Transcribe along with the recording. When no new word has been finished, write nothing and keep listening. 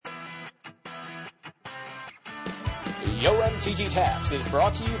Yo MTG Taps is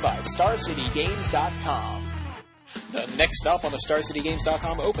brought to you by StarCityGames.com. The next stop on the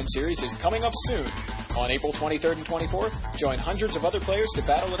StarCityGames.com Open Series is coming up soon. On April 23rd and 24th, join hundreds of other players to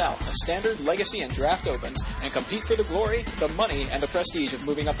battle it out in the Standard, Legacy, and Draft Opens, and compete for the glory, the money, and the prestige of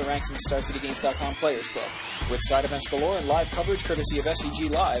moving up the ranks in the StarCityGames.com Players Club. With side events galore and live coverage courtesy of SCG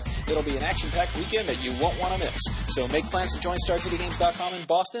Live, it'll be an action-packed weekend that you won't want to miss. So make plans to join StarCityGames.com in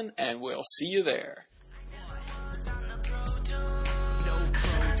Boston, and we'll see you there.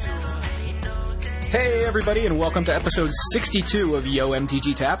 Hey everybody, and welcome to episode 62 of Yo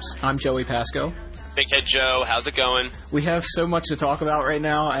MTG Taps. I'm Joey Pasco. Big Head Joe, how's it going? We have so much to talk about right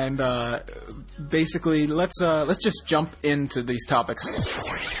now, and basically, let's just jump into these topics.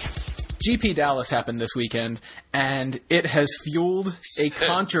 GP Dallas happened this weekend, and it has fueled a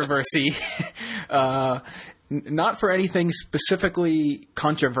controversy. Not for anything specifically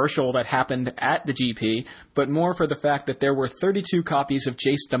controversial that happened at the GP, but more for the fact that there were 32 copies of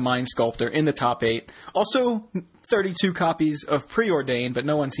Jace the Mind Sculptor in the top 8. Also, 32 copies of Preordained, but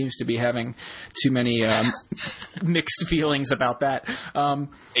no one seems to be having too many mixed feelings about that. A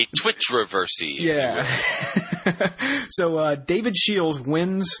Twitch reversey. Yeah. So David Shields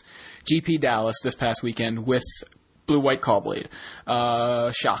wins GP Dallas this past weekend with Blue-White Caw-Blade.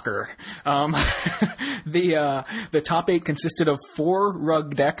 Shocker. The top 8 consisted of 4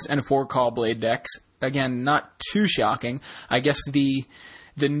 Rug decks and 4 Caw-Blade decks. Again, not too shocking. I guess the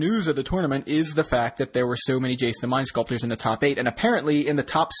news of the tournament is the fact that there were so many Jace the Mind Sculptors in the top 8, and apparently in the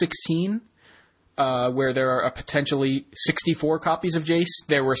top 16, where there are potentially 64 copies of Jace,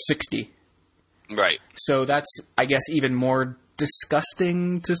 there were 60. Right. So that's, I guess, even more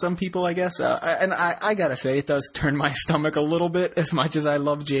disgusting to some people, I guess. And I gotta say, it does turn my stomach a little bit, as much as I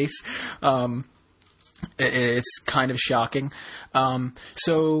love Jace. It's kind of shocking.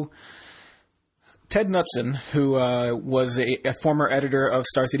 So Ted Knutson, who was a former editor of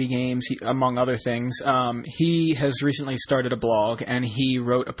Star City Games, among other things, he has recently started a blog, and he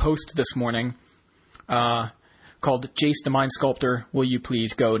wrote a post this morning called Jace the Mind Sculptor, Will You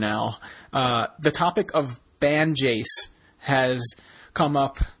Please Go Now? The topic of ban Jace has come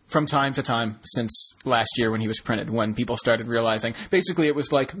up from time to time since last year when he was printed, when people started realizing. Basically, it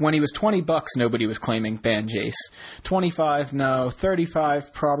was like when he was $20, nobody was claiming ban Jace. 25, no.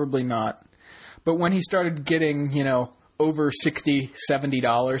 35, probably not. But when he started getting, over $60,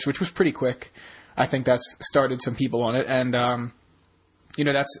 $70, which was pretty quick, I think that's started some people on it. And,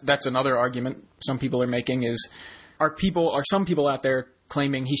 that's another argument some people are making is, are some people out there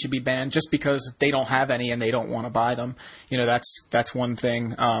claiming he should be banned just because they don't have any and they don't want to buy them? That's one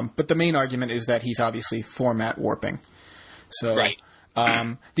thing. But the main argument is that he's obviously format warping. So, right.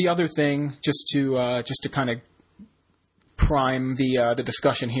 The other thing, just to kind of prime the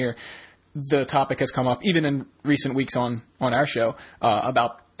discussion here, the topic has come up even in recent weeks on our show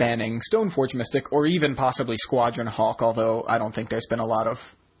about banning Stoneforge Mystic or even possibly Squadron Hawk, although I don't think there's been a lot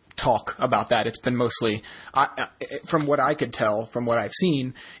of talk about that. It's been mostly, from what I could tell, from what I've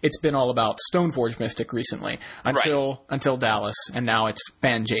seen, it's been all about Stoneforge Mystic recently until Dallas, and now it's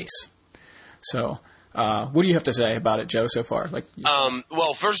ban Jace. So, what do you have to say about it, Joe, so far?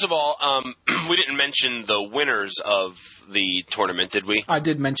 Well, first of all, we didn't mention the winners of the tournament, did we? I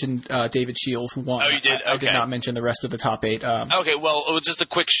did mention David Shields won. Oh, you did? Okay. I did not mention the rest of the top 8. Okay, well, it was just a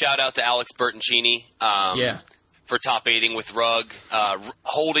quick shout-out to Alex Bertoncini. For top 8ing with Rug,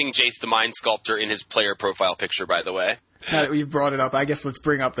 holding Jace the Mind Sculptor in his player profile picture, by the way. Now that we've brought it up, I guess let's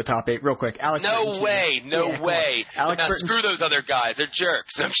bring up the top 8 real quick. Alex No way. Alex Screw those other guys. They're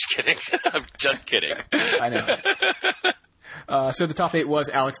jerks. I'm just kidding. I'm just kidding. I know. So the top 8 was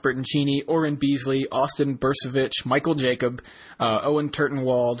Alex Bertoncini, Oren Beasley, Austin Bursavich, Michael Jacob, Owen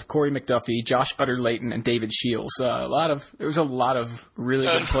Turtenwald, Corey McDuffie, Josh Utter-Layton, and David Shields. There was a lot of really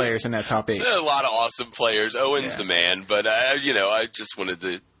good players in that top 8. A lot of awesome players. Owen's the man, but I just wanted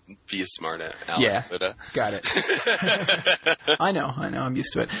to be a smart aleck. Yeah, but, got it. I know. I'm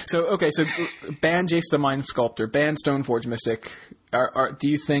used to it. So ban Jace the Mind Sculptor, ban Stoneforge Mystic. Do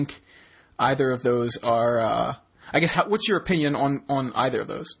you think either of those are... I guess, what's your opinion on either of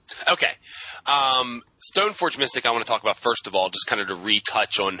those? Okay. Stoneforge Mystic I want to talk about first of all, just kind of to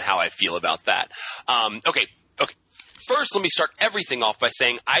retouch on how I feel about that. Okay. First, let me start everything off by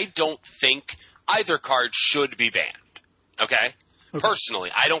saying I don't think either card should be banned. Okay? Personally,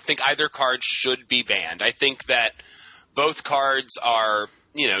 I don't think either card should be banned. I think that both cards are...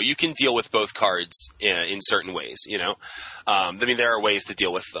 you can deal with both cards in certain ways, there are ways to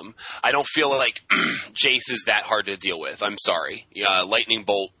deal with them. I don't feel like Jace is that hard to deal with. I'm sorry. Lightning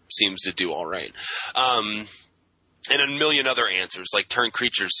Bolt seems to do all right. And a million other answers, like turn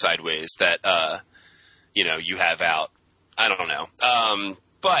creatures sideways that you have out. I don't know.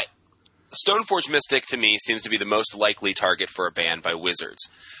 But Stoneforge Mystic, to me, seems to be the most likely target for a ban by Wizards,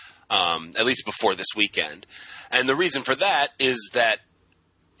 at least before this weekend. And the reason for that is that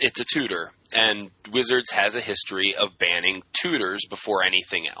it's a tutor, and Wizards has a history of banning tutors before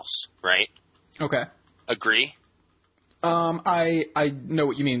anything else, right? Okay. Agree? I know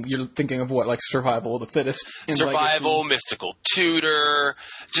what you mean. You're thinking of what, like survival of the fittest? Survival, Legacy? mystical tutor,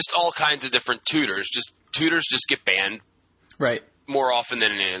 just all kinds of different tutors. Tutors just get banned, right? More often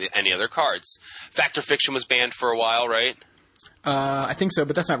than any other cards. Fact or Fiction was banned for a while, right? I think so,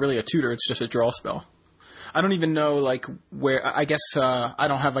 but that's not really a tutor. It's just a draw spell. I don't even know, like, where... I guess I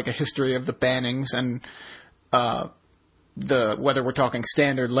don't have, like, a history of the bannings and whether we're talking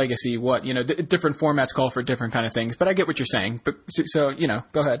standard, legacy, what, different formats call for different kind of things. But I get what you're saying. But so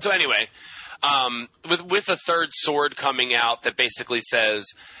go ahead. So anyway, with a third sword coming out that basically says,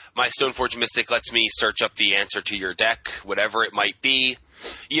 my Stoneforge Mystic lets me search up the answer to your deck, whatever it might be.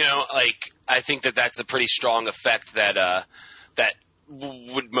 I think that's a pretty strong effect that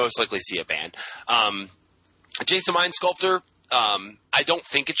would most likely see a ban. Jason Mind Sculptor, I don't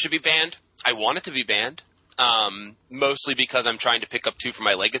think it should be banned. I want it to be banned, mostly because I'm trying to pick up 2 for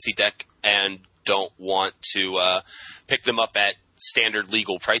my Legacy deck and don't want to pick them up at standard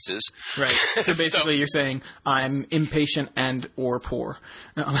legal prices. Right. So basically you're saying I'm impatient and or poor.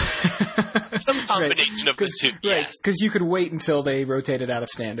 Some combination of the two. Right. Yes. Because you could wait until they rotated out of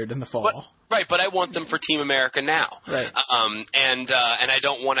standard in the fall. But I want them for Team America now. Right. And I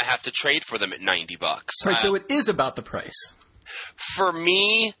don't want to have to trade for them at $90. Right. So it is about the price. For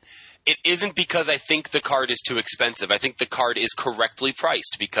me, it isn't because I think the card is too expensive. I think the card is correctly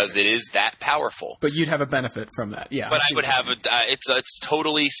priced because it is that powerful. But you'd have a benefit from that, yeah. But I would have it's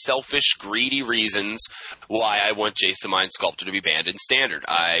totally selfish, greedy reasons why I want Jace the Mind Sculptor to be banned in Standard.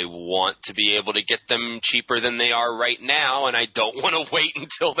 I want to be able to get them cheaper than they are right now, and I don't want to wait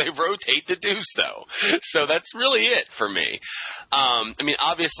until they rotate to do so. So that's really it for me.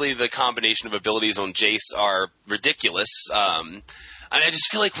 Obviously the combination of abilities on Jace are ridiculous. And I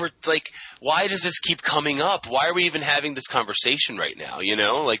just feel like why does this keep coming up? Why are we even having this conversation right now?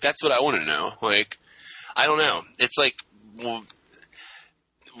 That's what I want to know. I don't know. It's well,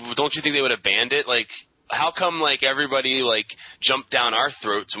 don't you think they would have banned it? How come, everybody, jumped down our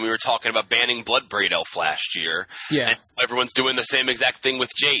throats when we were talking about banning Bloodbraid Elf last year? Yeah. And everyone's doing the same exact thing with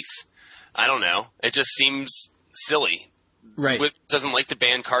Jace. I don't know. It just seems silly. Right. Wizards doesn't like to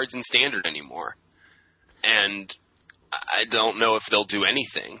ban cards in Standard anymore. And I don't know if they'll do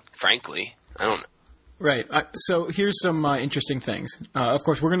anything, frankly. I don't know. Right. So here's some interesting things. Of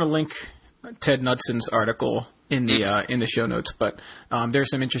course, we're going to link Ted Knutson's article in the show notes, but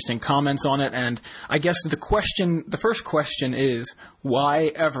there's some interesting comments on it. And I guess the first question is,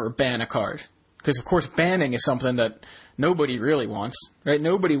 why ever ban a card? Because, of course, banning is something that nobody really wants, right?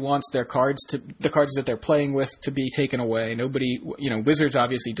 Nobody wants the cards that they're playing with to be taken away. Nobody, Wizards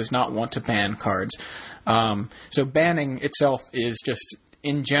obviously does not want to ban cards. So banning itself is just,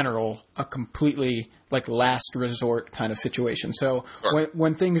 in general, a completely last resort kind of situation. So sure.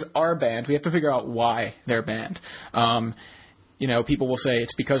 when things are banned, we have to figure out why they're banned. People will say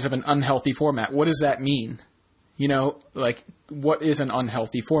it's because of an unhealthy format. What does that mean? What is an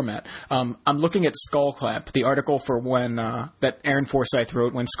unhealthy format? I'm looking at Skullclamp, the article for when that Aaron Forsyth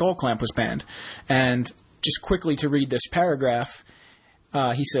wrote when Skullclamp was banned. And just quickly to read this paragraph,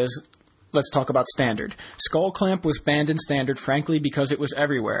 he says, let's talk about Standard. Skullclamp was banned in Standard, frankly, because it was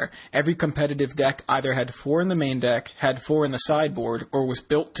everywhere. Every competitive deck either had 4 in the main deck, had 4 in the sideboard, or was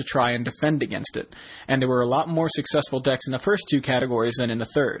built to try and defend against it. And there were a lot more successful decks in the first 2 categories than in the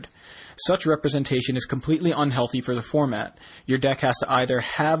third. Such representation is completely unhealthy for the format. Your deck has to either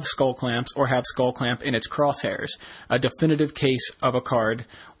have Skullclamps or have Skullclamp in its crosshairs, a definitive case of a card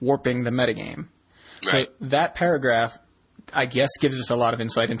warping the metagame. Right. So that paragraph, I guess, gives us a lot of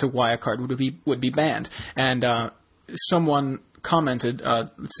insight into why a card would be banned. And someone commented,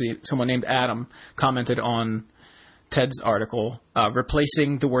 someone named Adam commented on Ted's article,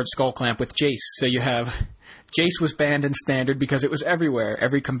 replacing the word Skullclamp with Jace. So you have Jace was banned in Standard because it was everywhere.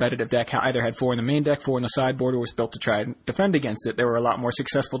 Every competitive deck either had 4 in the main deck, 4 in the sideboard, or was built to try and defend against it. There were a lot more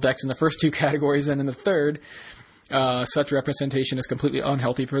successful decks in the first 2 categories than in the third. Such representation is completely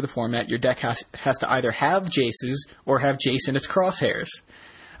unhealthy for the format. Your deck has to either have Jaces or have Jace in its crosshairs.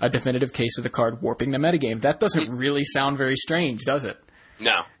 A definitive case of the card warping the metagame. That doesn't really sound very strange, does it?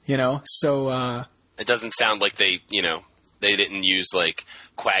 No. So... it doesn't sound like they didn't use,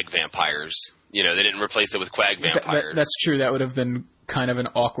 Quag Vampires. They didn't replace it with Quag Vampires. That's true. That would have been kind of an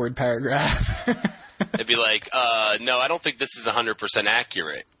awkward paragraph. It'd be no, I don't think this is 100%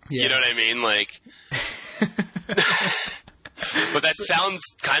 accurate. Yeah. You know what I mean? But that sounds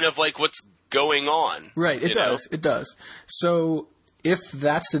kind of like what's going on. Right, it does. It does. So if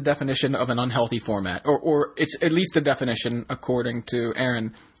that's the definition of an unhealthy format, or it's at least the definition, according to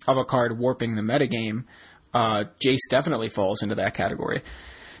Aaron, of a card warping the metagame, Jace definitely falls into that category.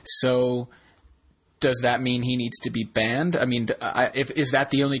 So does that mean he needs to be banned? I mean, is that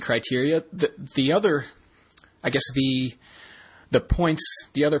the only criteria? The other, I guess the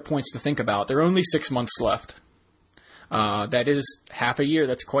other points to think about, there are only 6 months left. That is half a year.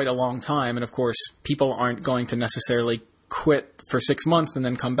 That's quite a long time. And of course, people aren't going to necessarily quit for 6 months and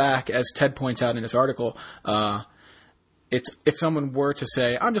then come back. As Ted points out in his article, if someone were to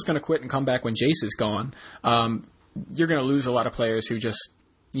say, I'm just going to quit and come back when Jace is gone, you're going to lose a lot of players who just,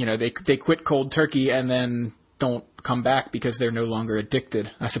 they quit cold turkey and then don't come back because they're no longer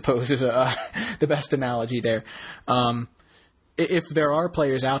addicted, I suppose is the best analogy there. If there are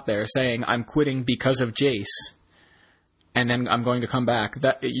players out there saying, I'm quitting because of Jace, and then I'm going to come back,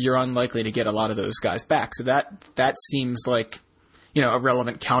 that you're unlikely to get a lot of those guys back. So that seems like, a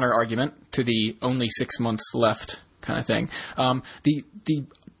relevant counter argument to the only 6 months left kind of thing. The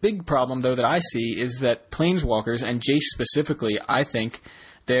big problem though that I see is that Planeswalkers, and Jace specifically, I think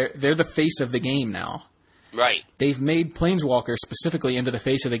they're the face of the game now. Right. They've made Planeswalker specifically into the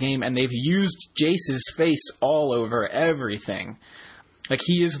face of the game, and they've used Jace's face all over everything. Like,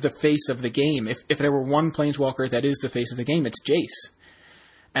 he is the face of the game. If there were one Planeswalker that is the face of the game, it's Jace.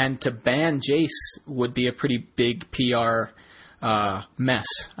 And to ban Jace would be a pretty big PR mess,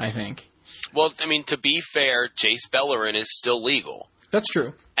 I think. Well, I mean, to be fair, Jace Beleren is still legal. That's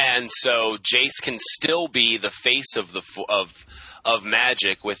true. And so Jace can still be the face of of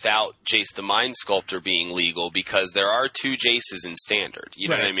Magic without Jace the Mind Sculptor being legal, because there are two Jaces in Standard. You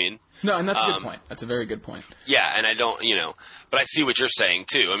know what I mean? No, and that's a good point. That's a very good point. Yeah, and I don't, but I see what you're saying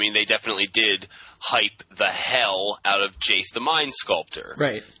too. I mean, they definitely did hype the hell out of Jace the Mind Sculptor.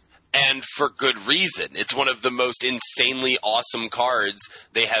 Right. And for good reason. It's one of the most insanely awesome cards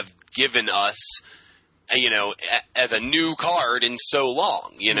they have given us, as a new card in so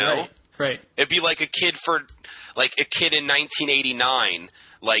long, Right. It'd be like a kid in 1989,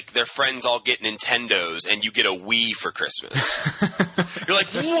 like their friends all get Nintendos and you get a Wii for Christmas. You're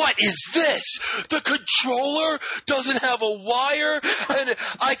like, what is this? The controller doesn't have a wire and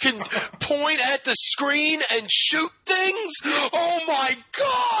I can point at the screen and shoot things? Oh my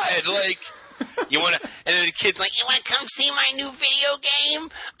God! Like, you want to, and then the kid's like, you want to come see my new video game?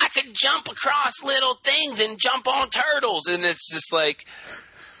 I could jump across little things and jump on turtles. And it's just like,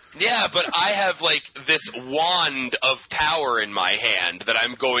 yeah, but I have, this wand of power in my hand that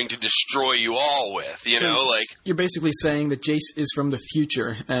I'm going to destroy you all with, You're basically saying that Jace is from the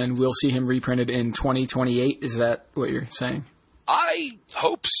future, and we'll see him reprinted in 2028? Is that what you're saying? I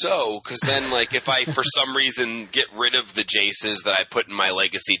hope so, because then, if I, for some reason, get rid of the Jaces that I put in my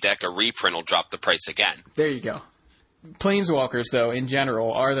Legacy deck, a reprint will drop the price again. There you go. Planeswalkers, though, in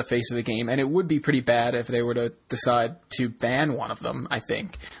general, are the face of the game, and it would be pretty bad if they were to decide to ban one of them, I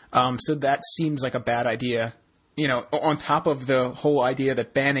think. So that seems like a bad idea. On top of the whole idea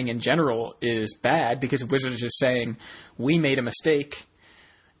that banning in general is bad, because Wizards is saying, we made a mistake,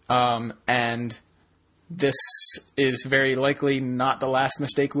 and this is very likely not the last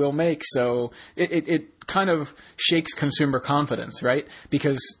mistake we'll make. So it kind of shakes consumer confidence, right?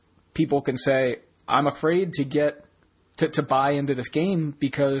 Because people can say, I'm afraid to buy into this game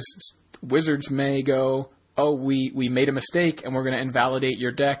because Wizards may go, oh, we made a mistake and we're going to invalidate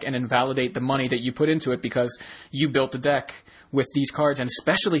your deck and invalidate the money that you put into it because you built a deck with these cards. And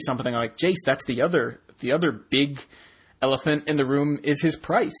especially something like Jace, that's the other big elephant in the room is his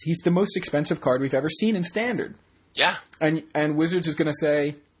price. He's the most expensive card we've ever seen in Standard. Yeah. And Wizards is going to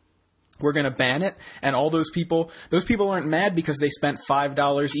say, we're going to ban it, and all those people aren't mad because they spent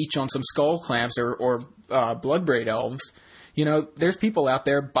 $5 each on some skull clamps or Bloodbraid Elves. There's people out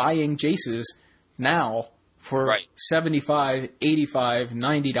there buying Jaces now for $75, $85,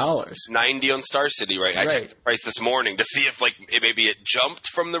 $90. $90 on Star City, right? I checked the price this morning to see if maybe it jumped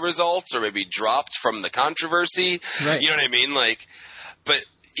from the results or maybe dropped from the controversy. Right. You know what I mean? But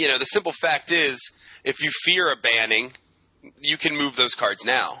the simple fact is, if you fear a banning, you can move those cards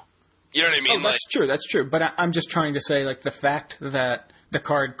now. You know what I mean? Oh, that's true. But I'm just trying to say, the fact that the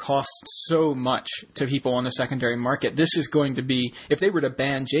card costs so much to people on the secondary market, this is going to be, if they were to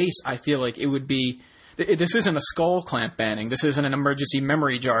ban Jace, I feel like it would be, this isn't a skull clamp banning. This isn't an emergency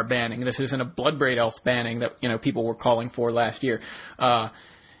memory jar banning. This isn't a Bloodbraid Elf banning that, people were calling for last year.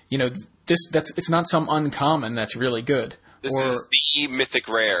 It's not some uncommon that's really good. This is the mythic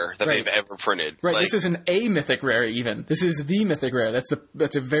rare that they've ever printed. Right. This isn't a mythic rare even. This is the mythic rare.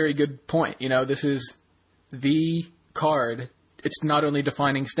 That's a very good point. This is the card. It's not only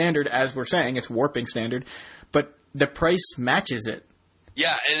defining Standard, as we're saying, it's warping Standard, but the price matches it.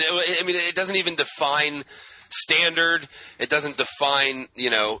 Yeah, and it doesn't even define Standard. It doesn't define,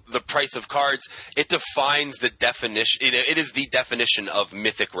 the price of cards. It defines the definition. It is the definition of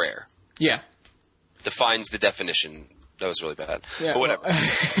mythic rare. Yeah. Defines the definition. That was really bad. Yeah, but whatever.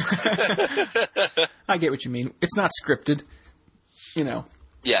 Well, I get what you mean. It's not scripted,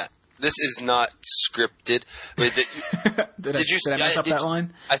 Yeah. This is not scripted. Did I mess up that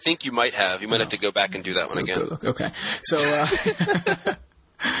line? I think you might have. You might have to go back and do that one again. Okay. So,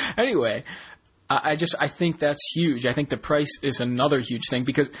 anyway, I think that's huge. I think the price is another huge thing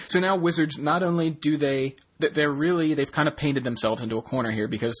because so now Wizards not only do they've kind of painted themselves into a corner here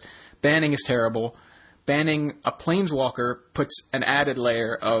because banning is terrible. Banning a Planeswalker puts an added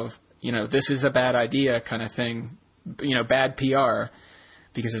layer of, this is a bad idea kind of thing, bad PR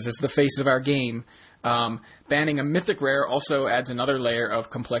because it's the face of our game. Banning a Mythic Rare also adds another layer of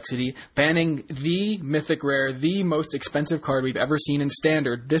complexity. Banning the Mythic Rare, the most expensive card we've ever seen in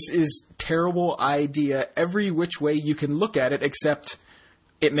Standard, this is terrible idea every which way you can look at it except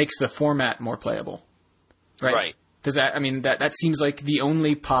it makes the format more playable. Right. Does that? I mean, that seems like the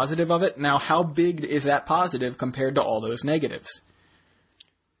only positive of it. Now, how big is that positive compared to all those negatives?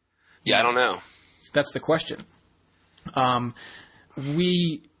 Yeah, I don't know. That's the question.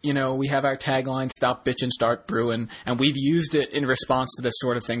 We have our tagline, "Stop Bitchin', Start Brewin'," and we've used it in response to this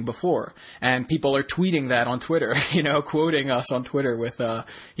sort of thing before. And people are tweeting that on Twitter, quoting us on Twitter with,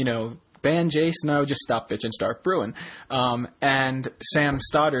 ban Jace, no, just stop bitchin', start brewing. And Sam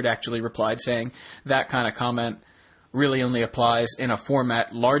Stoddard actually replied saying that kind of comment really only applies in a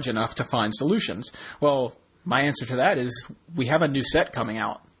format large enough to find solutions. Well, my answer to that is we have a new set coming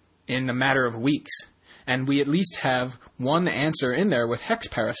out in a matter of weeks, and we at least have one answer in there with Hex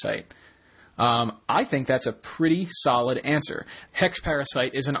Parasite. I think that's a pretty solid answer. Hex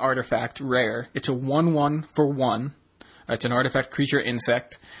Parasite is an artifact rare. It's a 1/1 for 1. It's an artifact creature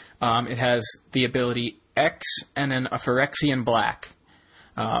insect. It has the ability X and then a Phyrexian black,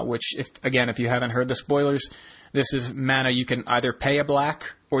 which, if you haven't heard the spoilers, this is mana you can either pay a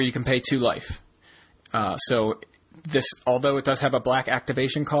black or you can pay 2 life. So this, although it does have a black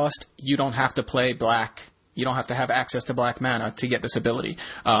activation cost, you don't have to play black. You don't have to have access to black mana to get this ability.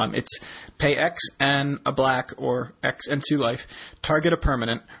 It's pay X and a black or X and 2 life, target a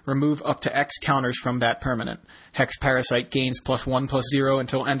permanent, remove up to X counters from that permanent. Hex Parasite gains +1/+0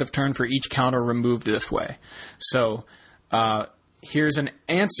 until end of turn for each counter removed this way. So here's an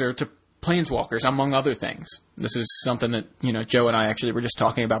answer to Planeswalkers, among other things. This is something that, Joe and I actually were just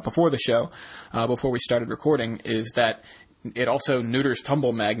talking about before the show, before we started recording, is that it also neuters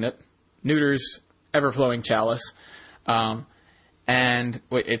Tumble Magnet, neuters Everflowing Chalice, and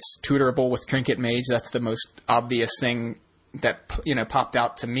it's tutorable with Trinket Mage. That's the most obvious thing that, popped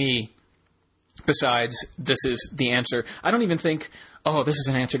out to me. Besides, this is the answer. I don't even think, this is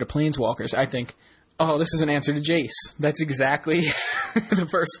an answer to Planeswalkers. I think, this is an answer to Jace. That's exactly the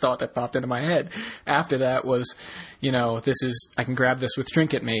first thought that popped into my head. After that was, I can grab this with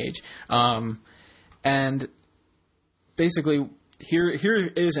Trinket Mage. And basically, here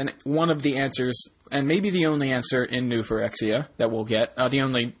is one of the answers, and maybe the only answer in New Phyrexia that we'll get, the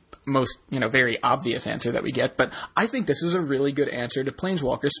only most, very obvious answer that we get. But I think this is a really good answer to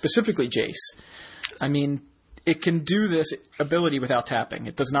Planeswalkers, specifically Jace. I mean, it can do this ability without tapping.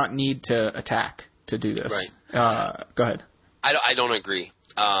 It does not need to attack to do this. Right. Go ahead. I don't agree.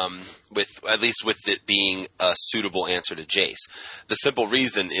 At least with it being a suitable answer to Jace. The simple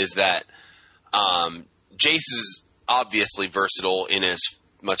reason is that Jace is obviously versatile in as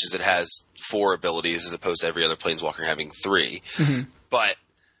much as it has 4 abilities as opposed to every other Planeswalker having 3. Mm-hmm. But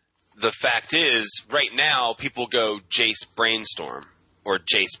the fact is, right now, people go Jace Brainstorm or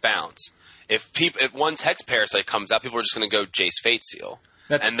Jace Bounce. If one's Hex Parasite comes out, people are just going to go Jace Fate Seal.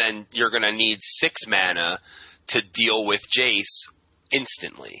 And then you're going to need 6 mana to deal with Jace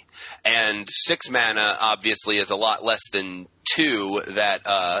instantly. And 6 mana, obviously, is a lot less than 2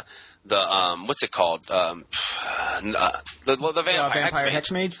 that what's it called? The Vampire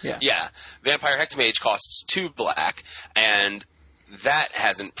Hex Mage? Yeah. Vampire Hex Mage costs 2 black, and that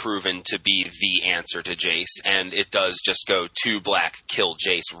hasn't proven to be the answer to Jace, and it does just go 2 black, kill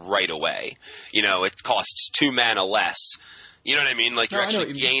Jace right away. It costs 2 mana less. You know what I mean? Like, you're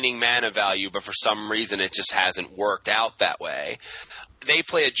actually gaining mana value, but for some reason it just hasn't worked out that way. They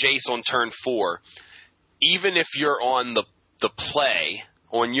play a Jace on turn 4. Even if you're on the play,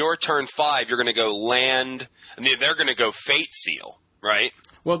 on your turn 5, you're going to go land. I mean, they're going to go Fate Seal, right?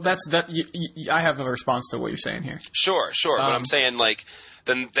 Well, that's that. I have a response to what you're saying here. Sure. But I'm saying, like,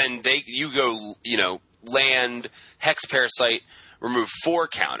 then you go, land Hex Parasite, remove 4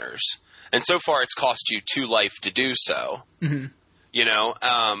 counters. And so far it's cost you 2 life to do so. Mm-hmm. You know,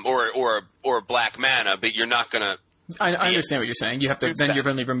 or black mana, but you're not going to... I understand what you're saying. You have to, then you've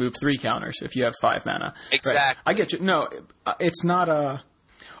only removed 3 counters if you have 5 mana. Exactly. Right. I get you. No, it's not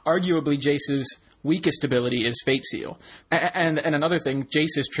arguably Jace's weakest ability is Fate Seal. And another thing,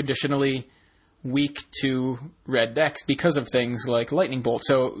 Jace is traditionally weak to red decks because of things like Lightning Bolt.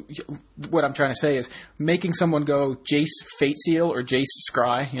 So what I'm trying to say is making someone go Jace Fate Seal or Jace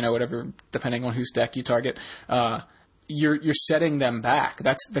Scry, you know, whatever, depending on whose deck you target, you're setting them back.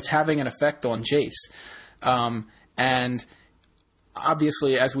 That's having an effect on Jace. And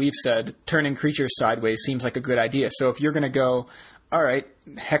obviously, as we've said, turning creatures sideways seems like a good idea. So if you're going to go, all right,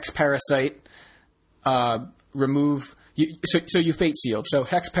 Hex Parasite, remove... So you Fate Sealed. So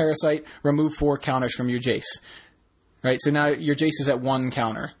Hex Parasite, remove 4 counters from your Jace. Right? So now your Jace is at 1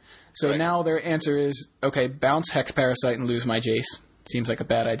 counter. So now their answer is, okay, bounce Hex Parasite and lose my Jace. Seems like a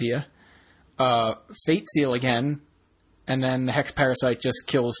bad idea. Fate Seal again, and then the Hex Parasite just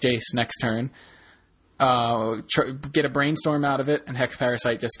kills Jace next turn. Get a Brainstorm out of it, and Hex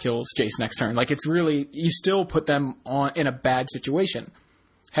Parasite just kills Jace next turn. Like, it's really... You still put them in a bad situation.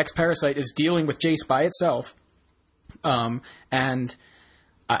 Hex Parasite is dealing with Jace by itself, and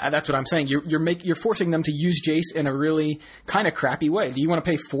that's what I'm saying. You're forcing them to use Jace in a really kind of crappy way. Do you want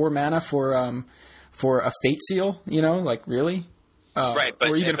to pay 4 mana for a Fate Seal? You know, like, really? Right.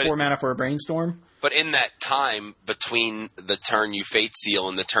 Or even 4 mana for a Brainstorm? But in that time between the turn you Fate Seal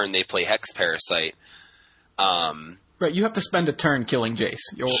and the turn they play Hex Parasite... right, you have to spend a turn killing Jace,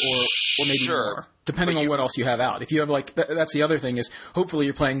 or maybe more, depending on what else you have out. If you have, like, that's the other thing is, hopefully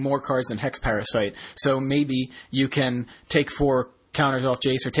you're playing more cards than Hex Parasite, so maybe you can take 4 counters off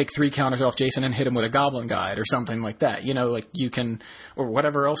Jace, or take 3 counters off Jace, and then hit him with a Goblin Guide, or something like that. You know, like, you can, or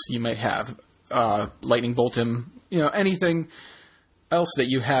whatever else you might have, Lightning Bolt him, you know, anything else that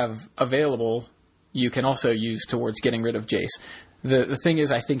you have available, you can also use towards getting rid of Jace. The thing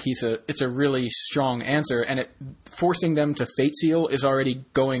is, I think it's a really strong answer, and forcing them to Fate Seal is already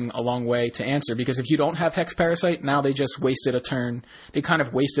going a long way to answer, because if you don't have Hex Parasite, now they just wasted a turn. They kind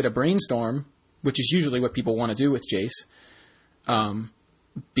of wasted a Brainstorm, which is usually what people want to do with Jace,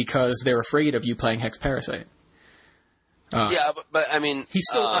 because they're afraid of you playing Hex Parasite. Yeah, but I mean... He's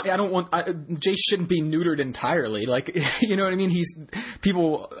still... I don't want... Jace shouldn't be neutered entirely. Like, you know what I mean?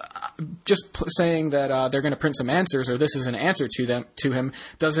 People just saying that they're going to print some answers, or this is an answer to him,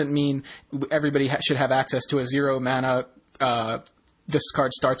 doesn't mean everybody should have access to a 0 mana... this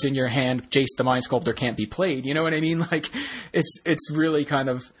card starts in your hand, Jace the Mind Sculptor can't be played. You know what I mean? Like, it's really kind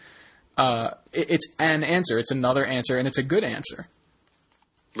of... it's an answer. It's another answer, and it's a good answer.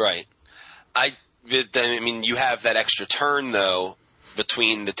 Right. I mean, you have that extra turn, though,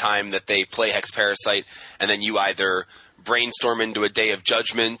 between the time that they play Hex Parasite and then you either Brainstorm into a Day of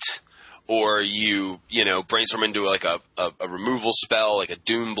Judgment, or you Brainstorm into like a removal spell, like a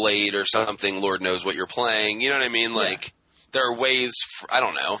Doom Blade or something. Lord knows what you're playing. You know what I mean? Like, there are ways. I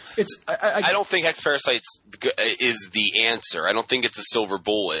don't know. I don't think Hex Parasite is the answer. I don't think it's a silver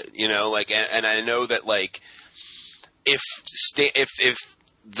bullet. You know, like, and I know that, like, if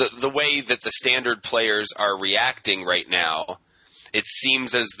the way that the Standard players are reacting right now, it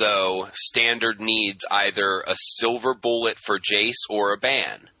seems as though Standard needs either a silver bullet for Jace or a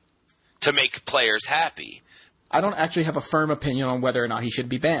ban to make players happy. I don't actually have a firm opinion on whether or not he should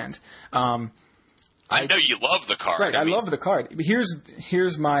be banned. I know you love the card. Right, I love the card.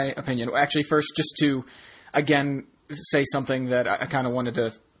 Here's my opinion. Actually, first, just to, again, say something that I kind of wanted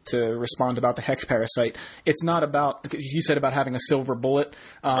to respond about the Hex Parasite. It's not about, because you said about having a silver bullet.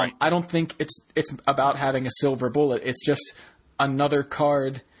 Right. I don't think it's about having a silver bullet. It's just another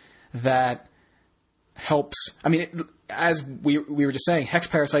card that helps. I mean, as we were just saying, Hex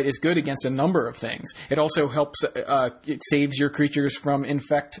Parasite is good against a number of things. It also helps. It saves your creatures from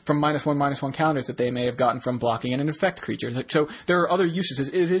 -1/-1 counters that they may have gotten from blocking and infect creatures. So there are other uses.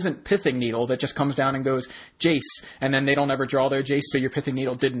 It isn't Pithing Needle that just comes down and goes Jace, and then they don't ever draw their Jace, so your Pithing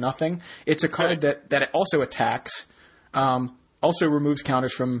Needle did nothing. It's a card that it also attacks. Also removes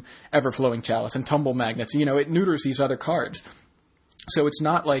counters from Everflowing Chalice and Tumble Magnets. You know, it neuters these other cards. So it's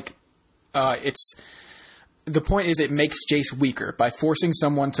not like it's. The point is, it makes Jace weaker by forcing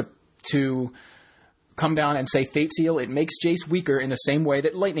someone to come down and say Fate Seal. It makes Jace weaker in the same way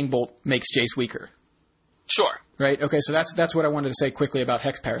that Lightning Bolt makes Jace weaker. Sure. Right. Okay. So that's what I wanted to say quickly about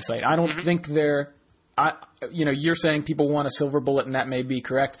Hex Parasite. I don't think you're saying people want a silver bullet, and that may be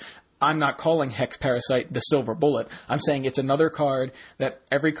correct. I'm not calling Hex Parasite the silver bullet. I'm saying it's another card that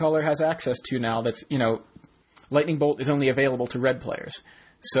every color has access to now. That's, Lightning Bolt is only available to red players.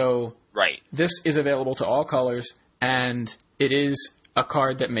 So Right. this is available to all colors, and it is a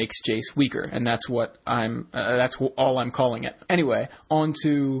card that makes Jace weaker, and that's what that's all I'm calling it. Anyway, on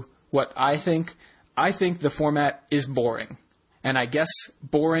to what I think. I think the format is boring, and I guess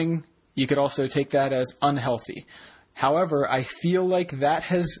boring, you could also take that as unhealthy. However, I feel like that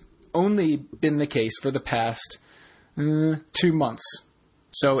has only been the case for the past 2 months.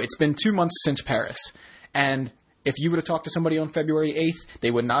 So it's been 2 months since Paris, and if you would have talked to somebody on February 8th,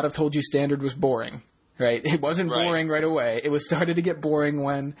 they would not have told you Standard was boring. Right? It wasn't boring right away. It was started to get boring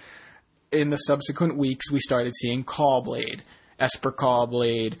when, in the subsequent weeks, we started seeing Caw-Blade, Esper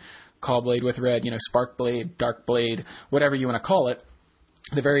Caw-Blade, Caw-Blade with red, Spark Blade, Dark Blade, whatever you want to call it,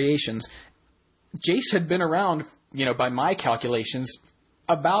 the variations. Jace had been around, by my calculations,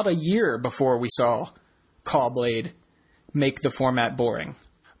 about a year before we saw Caw-Blade make the format boring.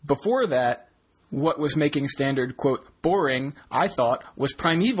 Before that, what was making Standard, quote, boring, I thought, was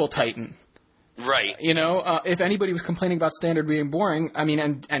Primeval Titan. Right. If anybody was complaining about Standard being boring,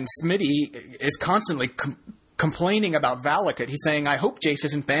 and Smitty is constantly complaining about Valakut. He's saying, I hope Jace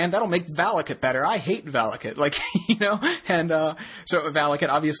isn't banned. That'll make Valakut better. I hate Valakut. So Valakut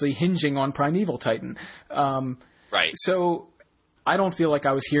obviously hinging on Primeval Titan. Right. So I don't feel like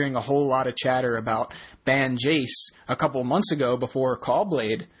I was hearing a whole lot of chatter about ban Jace a couple months ago before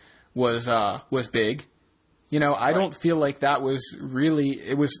Caw-Blade was big. I don't feel like that was really –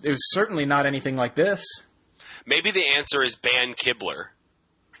 it was certainly not anything like this. Maybe the answer is ban Kibler.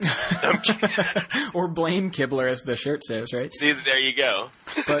 Or blame Kibler, as the shirt says, right? See, there you go.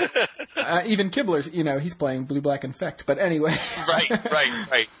 But even Kibler's, he's playing Blue, Black, Infect. But anyway.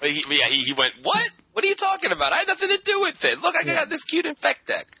 Right. He went, what? What are you talking about? I had nothing to do with it. Look, I got this cute Infect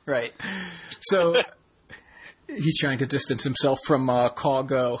deck. Right. So he's trying to distance himself from Caw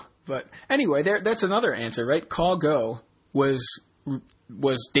Go. But anyway, that's another answer, right? Caw Go was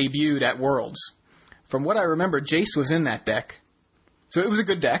debuted at Worlds. From what I remember, Jace was in that deck. So it was a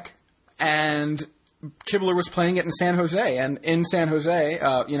good deck. And Kibler was playing it in San Jose. And in San Jose,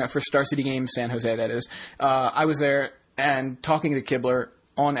 for Star City Games San Jose, that is, I was there and talking to Kibler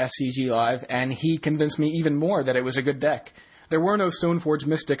on SCG Live, and he convinced me even more that it was a good deck. There were no Stoneforge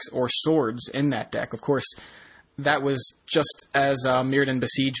Mystics or Swords in that deck. Of course, that was just as Mirrodin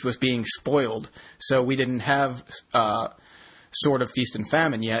Besieged was being spoiled. So we didn't have Sword of Feast and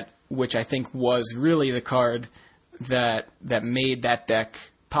Famine yet, which I think was really the card that made that deck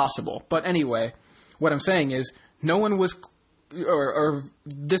possible. But anyway, what I'm saying is no one was or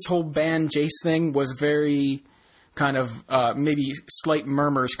this whole ban Jace thing was very kind of maybe slight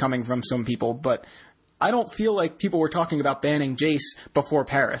murmurs coming from some people, but I don't feel like people were talking about banning Jace before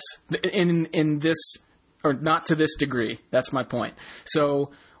Paris in this, or not to this degree. That's my point.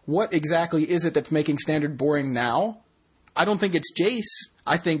 So what exactly is it that's making Standard boring now? I don't think it's Jace.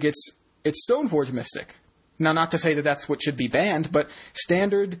 I think it's Stoneforge Mystic. Now, not to say that that's what should be banned, but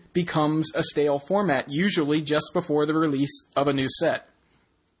Standard becomes a stale format, usually just before the release of a new set.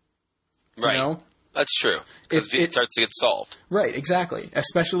 Right. That's true. Because it starts to get solved. Right, exactly.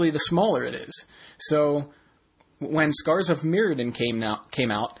 Especially the smaller it is. So, when Scars of Mirrodin came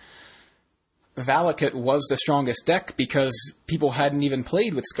out, Valakut was the strongest deck because people hadn't even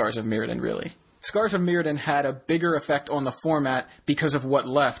played with Scars of Mirrodin, really. Scars of Mirrodin had a bigger effect on the format because of what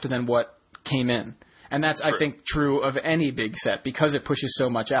left than what came in. And that's, true. I think, true of any big set because it pushes so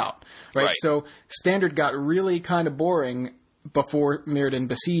much out. Right? So Standard got really kind of boring before Mirrodin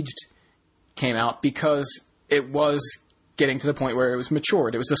Besieged came out because it was getting to the point where it was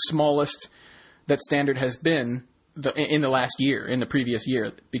matured. It was the smallest that Standard has been in the last year, in the previous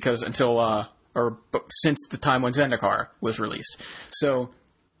year, because since the time when Zendikar was released. So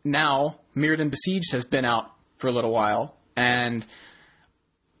now Mirrodin Besieged has been out for a little while, and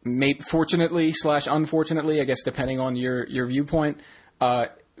fortunately / unfortunately, I guess depending on your viewpoint,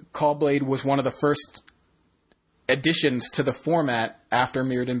 Caw-Blade was one of the first additions to the format after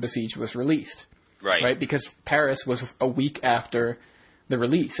Mirrodin Besieged was released. Right? Because Paris was a week after the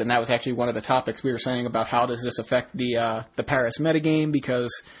release, and that was actually one of the topics we were saying about how does this affect the Paris metagame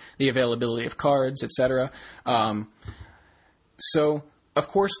because the availability of cards, etc. So, of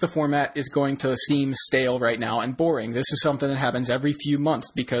course, the format is going to seem stale right now and boring. This is something that happens every few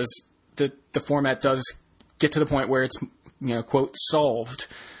months because the format does get to the point where it's, quote, solved.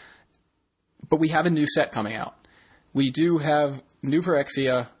 But we have a new set coming out. We do have New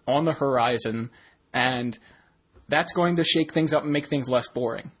Phyrexia on the horizon, and that's going to shake things up and make things less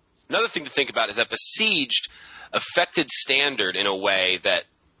boring. Another thing to think about is that Besieged affected Standard in a way that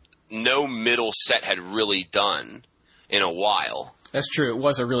no middle set had really done in a while. That's true. It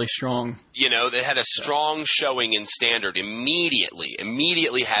was a really strong... They had a strong showing in Standard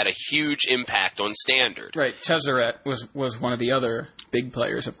immediately had a huge impact on Standard. Right. Tezzeret was one of the other big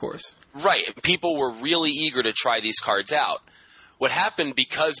players, of course. Right. People were really eager to try these cards out. What happened,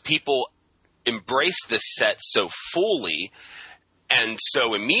 because people embraced this set so fully and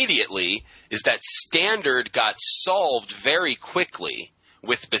so immediately, is that Standard got solved very quickly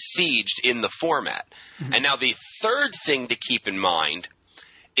with Besieged in the format. Mm-hmm. And now the third thing to keep in mind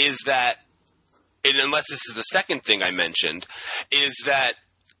is that, and unless this is the second thing I mentioned, is that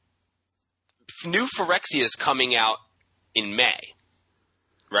new Phyrexia is coming out in May,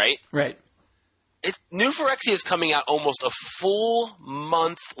 right? Right. New Phyrexia is coming out almost a full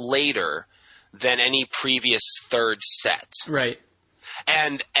month later than any previous third set. Right.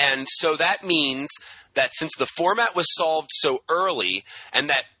 And so that means that since the format was solved so early and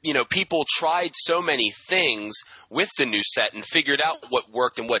that, people tried so many things with the new set and figured out what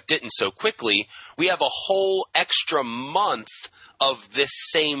worked and what didn't so quickly, we have a whole extra month of this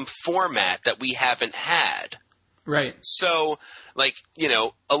same format that we haven't had. Right. So,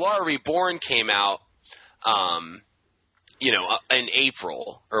 Alara Reborn came out, in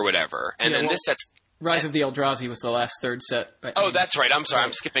April or whatever. And then this set's... Rise of the Eldrazi was the last third set. Oh, that's right. I'm sorry.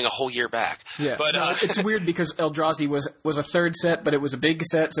 I'm skipping a whole year back. Yeah. But it's weird because Eldrazi was a third set, but it was a big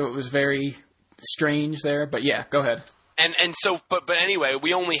set, so it was very strange there. But yeah, go ahead. And so, but anyway,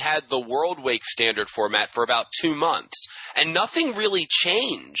 we only had the World Wake Standard format for about 2 months, and nothing really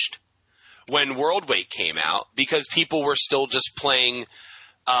changed when World Wake came out because people were still just playing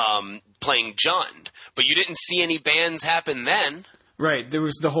Jund. But you didn't see any bans happen then. Right. There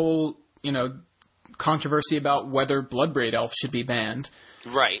was the whole, controversy about whether Bloodbraid Elf should be banned.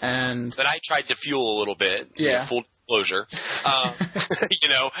 Right. And that I tried to fuel a little bit. Yeah. Full disclosure.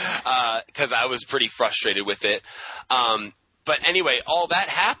 Because I was pretty frustrated with it. But anyway, all that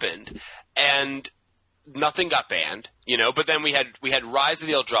happened and nothing got banned, but then we had Rise of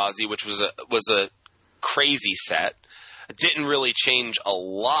the Eldrazi, which was a crazy set. It didn't really change a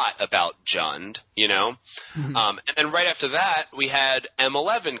lot about Jund, Mm-hmm. And then right after that, we had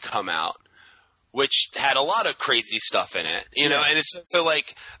M11 come out, which had a lot of crazy stuff in it, and it's so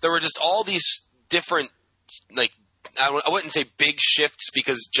there were just all these different, I wouldn't say big shifts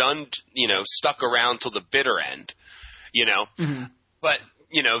because Jund, stuck around till the bitter end, Mm-hmm. but,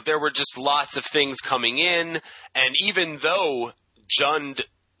 there were just lots of things coming in, and even though Jund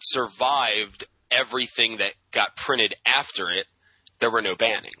survived everything that got printed after it, there were no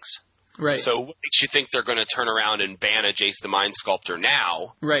bannings. Right. So what makes you think they're going to turn around and ban a Jace the Mind Sculptor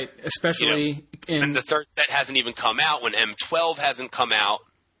now? Right, especially when the third set hasn't even come out, when M12 hasn't come out.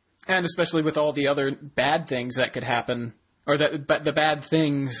 And especially with all the other bad things that could happen, or the bad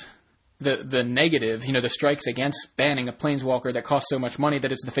things, the negatives, the strikes against banning a Planeswalker that costs so much money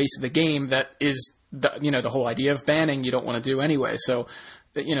that is the face of the game, that is, the whole idea of banning you don't want to do anyway. So,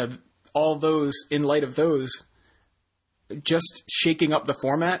 all those, in light of those, just shaking up the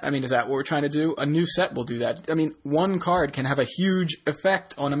format, is that what we're trying to do? A new set will do that. One card can have a huge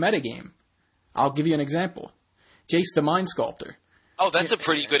effect on a metagame. I'll give you an example. Jace the Mind Sculptor. Oh, that's a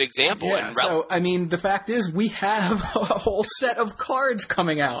pretty good example. Yeah, so, the fact is we have a whole set of cards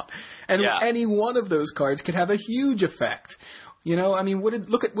coming out. And any one of those cards could have a huge effect.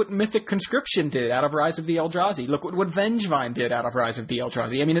 Look at what Mythic Conscription did out of Rise of the Eldrazi. Look what Vengevine did out of Rise of the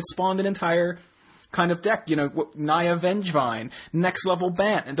Eldrazi. It spawned an entire kind of deck, Naya Vengevine, Next Level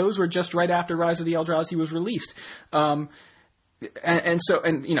Bant, and those were just right after Rise of the Eldrazi was released.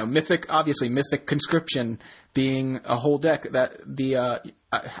 Mythic Conscription being a whole deck that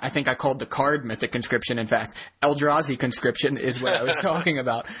I think I called the card Mythic Conscription, in fact. Eldrazi Conscription is what I was talking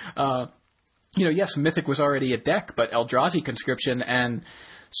about. Yes, Mythic was already a deck, but Eldrazi Conscription and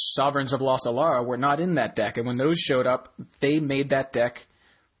Sovereigns of Lost Alara were not in that deck, and when those showed up, they made that deck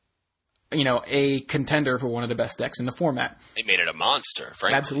a contender for one of the best decks in the format. They made it a monster,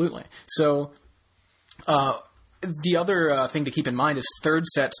 frankly. Absolutely. So, the other thing to keep in mind is third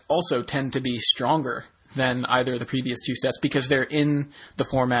sets also tend to be stronger than either of the previous two sets because they're in the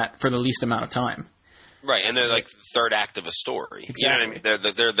format for the least amount of time. Right, and they're like the third act of a story. Exactly.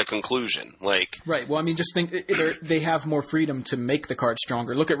 They're the conclusion. Right. Well, just think they have more freedom to make the card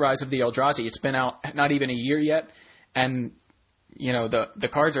stronger. Look at Rise of the Eldrazi. It's been out not even a year yet, and the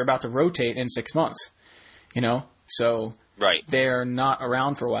cards are about to rotate in 6 months. So right, they're not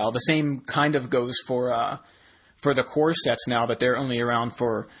around for a while. The same kind of goes for the core sets now that they're only around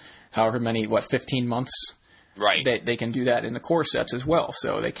for however many 15 months. Right. They can do that in the core sets as well.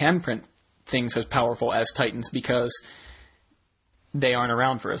 So they can print things as powerful as Titans because they aren't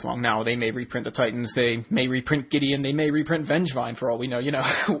around for as long. Now, they may reprint the Titans, they may reprint Gideon, they may reprint Vengevine for all we know.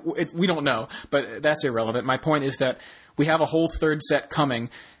 We don't know, but that's irrelevant. My point is that we have a whole third set coming.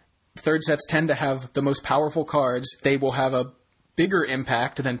 Third sets tend to have the most powerful cards. They will have a bigger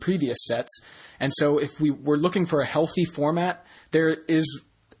impact than previous sets. And so if we were looking for a healthy format, there is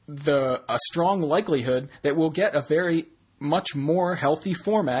a strong likelihood that we'll get a very much more healthy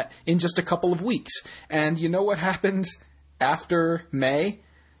format in just a couple of weeks. And you know what happens after May?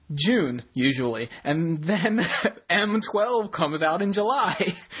 June, usually. And then M12 comes out in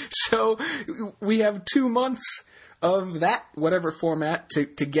July. So we have 2 months of that, whatever format, to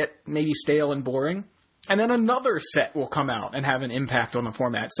get maybe stale and boring. And then another set will come out and have an impact on the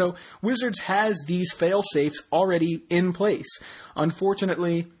format. So Wizards has these fail-safes already in place.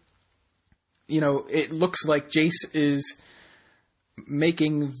 Unfortunately, it looks like Jace is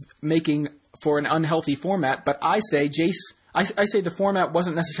making for an unhealthy format, but I say I say the format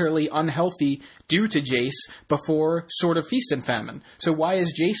wasn't necessarily unhealthy due to Jace before Sword of Feast and Famine. So why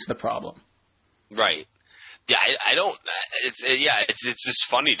is Jace the problem? Right. Yeah, I don't. It's just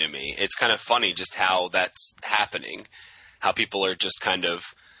funny to me. It's kind of funny just how that's happening. How people are just kind of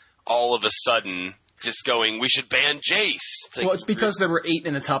all of a sudden just going, we should ban Jace. It's because there were 8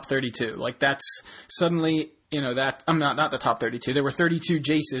 in the top 32. Like that's suddenly. That I'm not the top 32. There were 32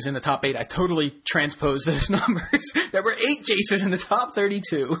 Jaces in the top 8. I totally transposed those numbers. There were 8 Jaces in the top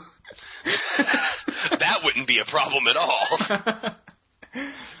 32. That wouldn't be a problem at all.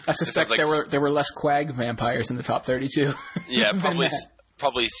 I suspect there were less Quag vampires in the top 32. Yeah,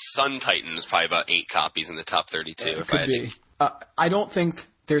 probably Sun Titan is probably about 8 copies in the top 32. Could be. I don't think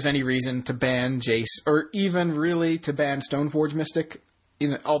there's any reason to ban Jace, or even really to ban Stoneforge Mystic.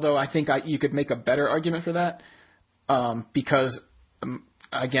 Although I think you could make a better argument for that, because,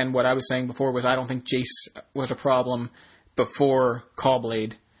 again, what I was saying before was I don't think Jace was a problem before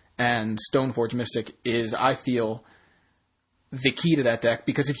Caw-Blade, and Stoneforge Mystic is, I feel, the key to that deck,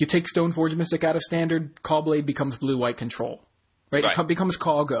 because if you take Stoneforge Mystic out of Standard, Caw-Blade becomes blue-white control, right? It becomes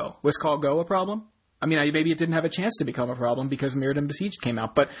Caw-Go. Was Caw-Go a problem? I mean, maybe it didn't have a chance to become a problem because Mirrodin Besieged came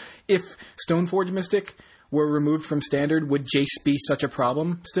out, but if Stoneforge Mystic were removed from Standard, would Jace be such a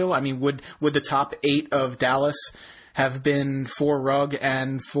problem still? I mean, would the top 8 of Dallas have been for Rug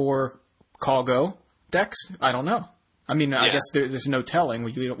and for Caw-Go decks? I don't know. I mean, yeah. I guess there's no telling.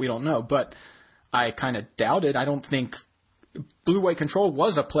 We don't know, but I kind of doubt it. I don't think Blue-White Control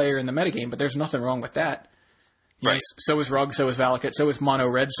was a player in the metagame, but there's nothing wrong with that. Right. Yes, so is Rug, so is Valakut, so is Mono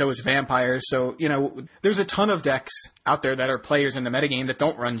Red, so is Vampires. So, there's a ton of decks out there that are players in the metagame that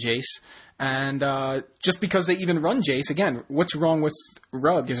don't run Jace. And just because they even run Jace, again, what's wrong with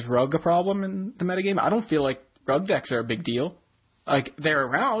Rug? Is Rug a problem in the metagame? I don't feel like Rug decks are a big deal. Like, they're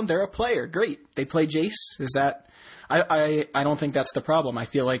around, they're a player, great. They play Jace, is that... I don't think that's the problem. I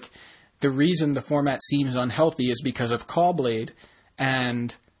feel like the reason the format seems unhealthy is because of Caw-Blade,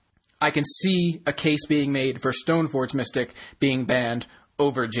 and I can see a case being made for Stoneforge Mystic being banned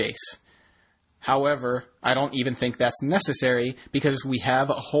over Jace. However, I don't even think that's necessary because we have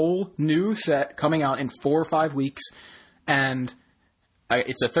a whole new set coming out in 4 or 5 weeks, and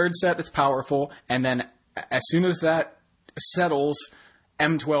it's a third set that's powerful, and then as soon as that settles,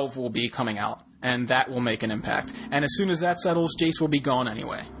 M12 will be coming out, and that will make an impact. And as soon as that settles, Jace will be gone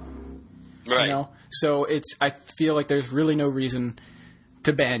anyway. Right. So I feel like there's really no reason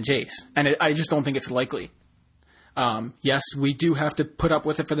to ban Jace, and I just don't think it's likely. Yes, we do have to put up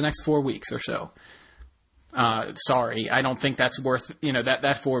with it for the next 4 weeks or so. Sorry, I don't think that's worth,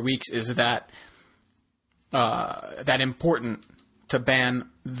 that 4 weeks is that important to ban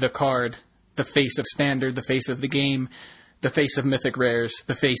the card, the face of Standard, the face of the game, the face of Mythic Rares,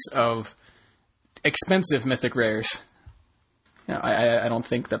 the face of expensive Mythic Rares. I don't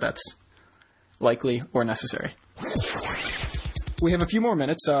think that's likely or necessary. We have a few more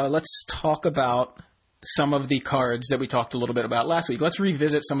minutes. Let's talk about some of the cards that we talked a little bit about last week. Let's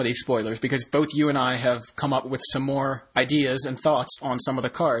revisit some of these spoilers because both you and I have come up with some more ideas and thoughts on some of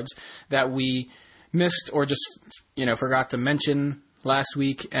the cards that we missed or just, forgot to mention last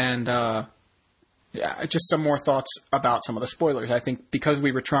week. And just some more thoughts about some of the spoilers. I think because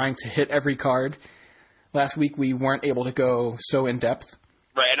we were trying to hit every card last week, we weren't able to go so in depth.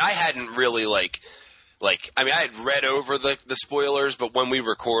 Right, and I hadn't really I had read over the spoilers, but when we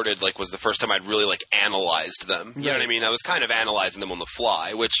recorded, was the first time I'd really, analyzed them. You know what I mean? I was kind of analyzing them on the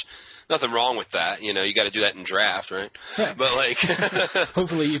fly, which, nothing wrong with that. You got to do that in draft, right? Yeah. But,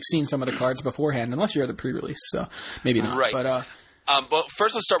 hopefully you've seen some of the cards beforehand, unless you're at the pre-release, so maybe not. Right. But, Well,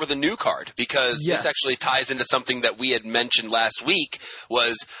 first let's start with a new card, because this actually ties into something that we had mentioned last week,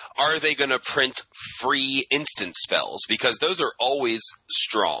 was are they going to print free instant spells? Because those are always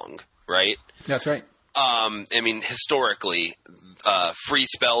strong, right? That's right. I mean, historically, free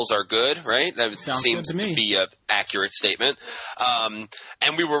spells are good, right? That seems to be an accurate statement.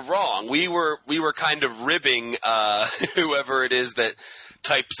 And we were wrong. We were kind of ribbing whoever it is that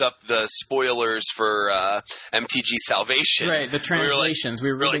types up the spoilers for MTG Salvation. Right, the translations.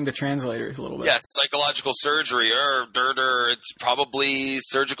 We were ribbing the translators a little bit. Yes, psychological surgery, it's probably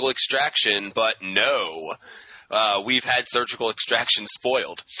surgical extraction, but no. We've had surgical extraction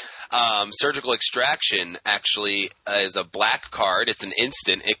spoiled. Surgical extraction actually is a black card. It's an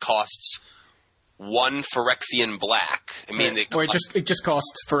instant. It costs 1 Phyrexian black. I mean, it just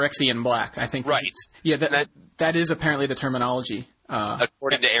costs Phyrexian black. I think. Right. That is apparently the terminology.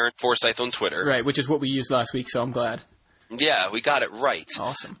 According to Aaron Forsyth on Twitter. Right, which is what we used last week. So I'm glad. Yeah, we got it right.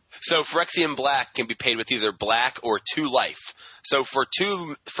 Awesome. So Phyrexian black can be paid with either black or 2 life. So for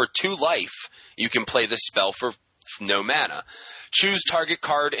two life, you can play this spell for no mana. Choose target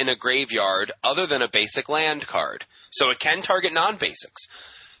card in a graveyard other than a basic land card. So it can target non-basics.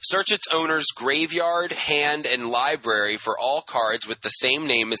 Search its owner's graveyard, hand, and library for all cards with the same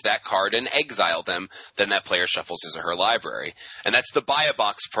name as that card and exile them. Then that player shuffles his or her library. And that's the Buy a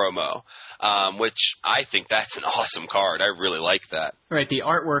Box promo, which I think that's an awesome card. I really like that. Right. The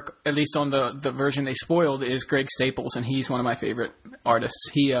artwork, at least on the version they spoiled, is Greg Staples, and he's one of my favorite artists.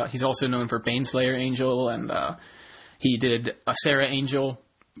 He's also known for Baneslayer Angel, and he did a Sarah Angel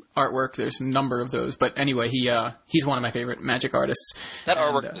artwork. There's a number of those, but anyway, he's one of my favorite Magic artists. That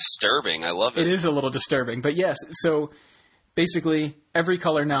artwork is disturbing. I love it. It is a little disturbing, but yes. So basically, every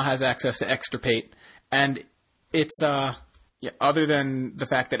color now has access to Extirpate, and it's other than the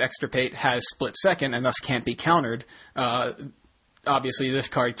fact that Extirpate has split second and thus can't be countered. Obviously, this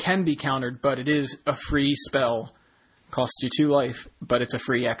card can be countered, but it is a free spell. Costs you 2 life, but it's a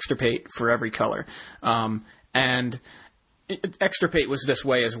free Extirpate for every color, and Extirpate was this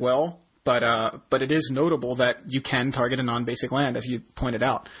way as well, but it is notable that you can target a non-basic land, as you pointed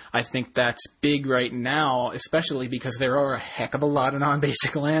out. I think that's big right now, especially because there are a heck of a lot of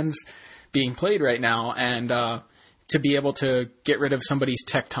non-basic lands being played right now, and to be able to get rid of somebody's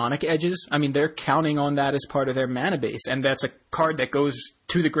Tectonic Edges, I mean, they're counting on that as part of their mana base, and that's a card that goes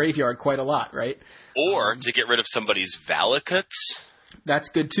to the graveyard quite a lot, right? Or to get rid of somebody's Valakuts. That's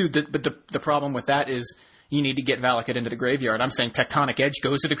good too, but the problem with that is you need to get Valakut into the graveyard. I'm saying Tectonic Edge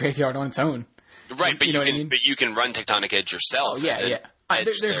goes to the graveyard on its own. Right, but you can run Tectonic Edge yourself. Oh, yeah.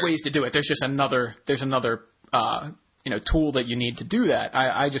 There's ways to do it. There's just another tool that you need to do that.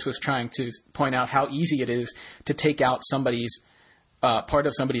 I just was trying to point out how easy it is to take out somebody's part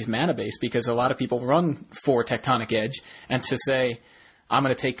of somebody's mana base, because a lot of people run 4 Tectonic Edge, and to say, I'm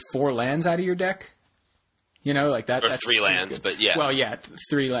going to take 4 lands out of your deck, like that. Or that's 3 lands, good. But yeah. Well, yeah,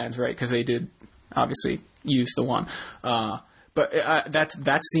 3 lands, right, because they did obviously use the 1. But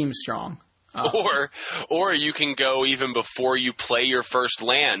that seems strong. Or you can go even before you play your first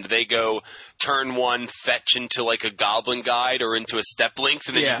land. They go turn 1, fetch into like a Goblin Guide or into a Step Links,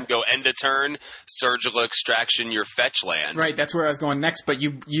 and then you can go end of turn, surgical extraction your fetch land. Right, that's where I was going next. But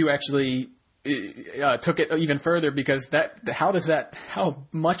you actually took it even further, because how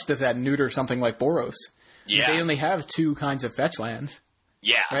much does that neuter something like Boros? Yeah, they only have 2 kinds of fetch lands.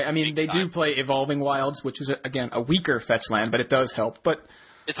 Yeah, right. I mean, they do play Evolving Wilds, which is again a weaker fetch land, but it does help. But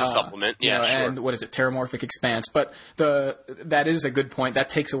it's a supplement, yeah. Sure. And what is it, Terramorphic Expanse? But that is a good point. That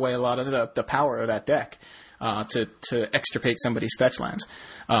takes away a lot of the power of that deck to extirpate somebody's fetch lands.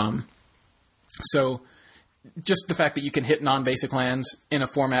 So just the fact that you can hit non-basic lands in a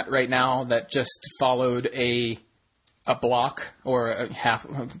format right now that just followed a block, or a half,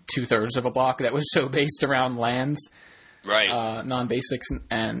 2/3 of a block that was so based around lands. Right. Non-basics,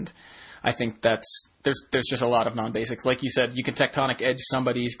 and I think there's just a lot of non-basics. Like you said, you can Tectonic Edge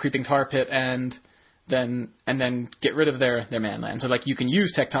somebody's Creeping Tar Pit and then get rid of their manland. So like you can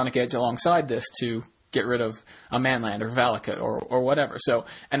use Tectonic Edge alongside this to get rid of a manland or Valakut or whatever. So,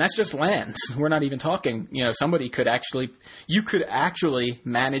 and that's just lands. We're not even talking, somebody you could actually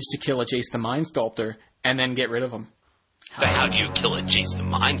manage to kill a Jace the Mind Sculptor and then get rid of them. But how do you kill a Jace the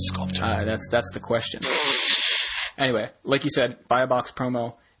Mind Sculptor? That's the question. Anyway, like you said, Buy a Box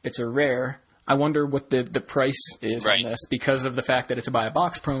promo. It's a rare. I wonder what the price is on this, because of the fact that it's a Buy a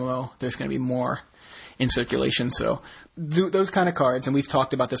Box promo. There's going to be more in circulation. So those kind of cards, and we've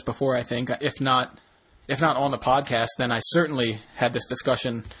talked about this before, I think. If not on the podcast, then I certainly had this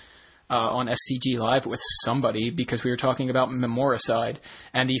discussion on SCG Live with somebody, because we were talking about Memoricide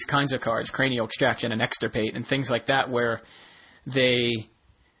and these kinds of cards, Cranial Extraction and Extirpate and things like that, where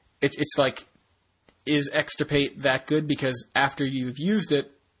it's like, is Extirpate that good? Because after you've used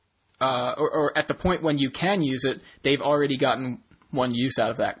it, or at the point when you can use it, they've already gotten one use out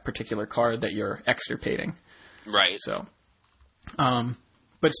of that particular card that you're extirpating. Right. So,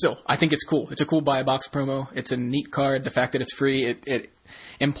 but still, I think it's cool. It's a cool buy a box promo. It's a neat card. The fact that it's free, it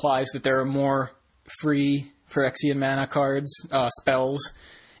implies that there are more free Phyrexian mana cards, spells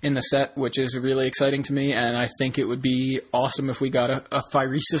in the set, which is really exciting to me. And I think it would be awesome if we got a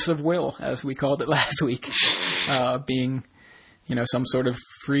Phyresis of Will, as we called it last week, being, some sort of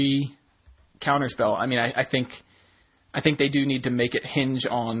free counterspell. I mean, I think they do need to make it hinge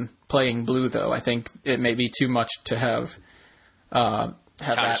on playing blue, though. I think it may be too much to have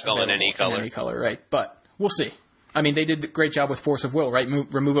counterspell in any color. In any color, right? But we'll see. I mean, they did a great job with Force of Will, right?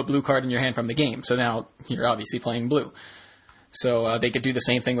 Remove a blue card in your hand from the game. So now you're obviously playing blue. So they could do the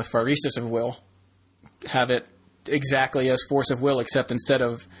same thing with Phyresis of Will. Have it exactly as Force of Will, except instead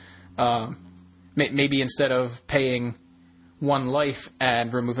of maybe instead of paying 1 life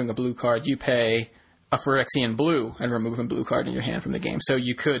and removing a blue card, you pay a Phyrexian blue and remove a blue card in your hand from the game. So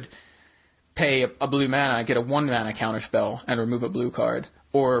you could pay a blue mana, get a 1 mana counterspell and remove a blue card,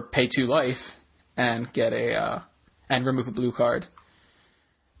 or pay 2 life and get and remove a blue card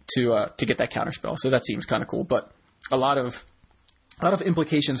to get that counterspell. So that seems kind of cool, but a lot of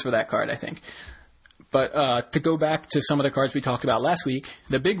implications for that card, I think. But to go back to some of the cards we talked about last week,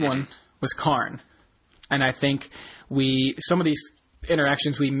 the big one was Karn, and I think some of these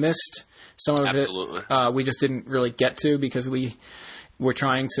interactions we missed. Some of Absolutely. it we just didn't really get to because we were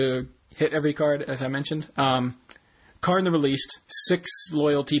trying to hit every card, as I mentioned. Karn the Released, 6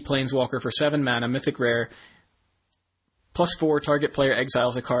 loyalty planeswalker for 7 mana, mythic rare, +4, target player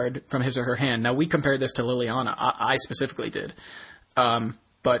exiles a card from his or her hand. Now, we compared this to Liliana. I specifically did.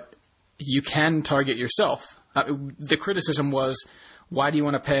 But you can target yourself. The criticism was, why do you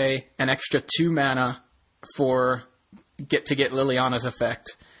want to pay an extra 2 mana to get Liliana's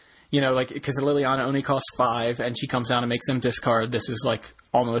effect? Because Liliana only costs 5, and she comes down and makes them discard. This is,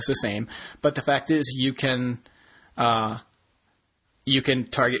 almost the same. But the fact is, you can target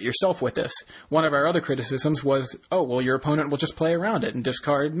yourself with this. One of our other criticisms was, your opponent will just play around it and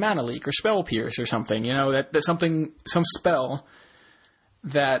discard Mana Leak or Spell Pierce or something. That's some spell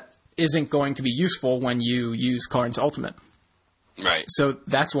that isn't going to be useful when you use Karn's ultimate. Right. So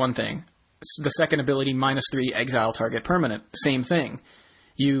that's one thing. The second ability, -3, exile target permanent. Same thing.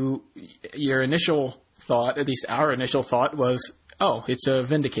 Your initial thought, at least our initial thought, was, it's a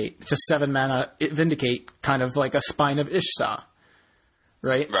Vindicate. It's a 7 mana Vindicate, kind of like a Spine of Ishsa.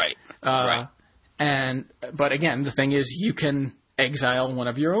 Right? Right. Right. But again, the thing is, you can exile one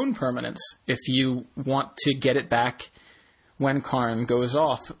of your own permanents if you want to get it back when Karn goes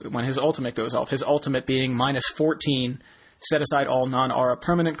off, when his ultimate goes off. His ultimate being -14, set aside all non-aura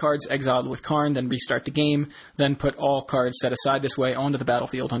permanent cards exiled with Karn, then restart the game, then put all cards set aside this way onto the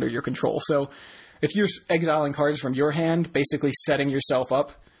battlefield under your control. So if you're exiling cards from your hand, basically setting yourself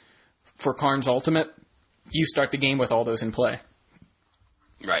up for Karn's ultimate, you start the game with all those in play.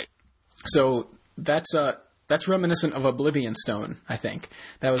 Right. So that's reminiscent of Oblivion Stone, I think.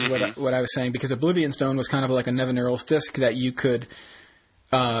 That was what I was saying, because Oblivion Stone was kind of like a Nevin Earl's Disc that you could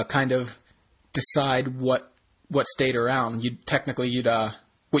kind of decide what stayed around.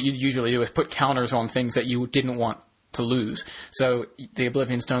 What you'd usually do is put counters on things that you didn't want to lose. So the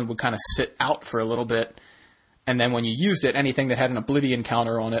Oblivion Stone would kind of sit out for a little bit, and then when you used it, anything that had an Oblivion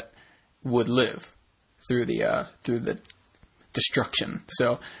counter on it would live through the destruction.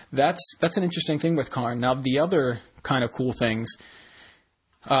 So that's an interesting thing with Karn. Now, the other kind of cool things,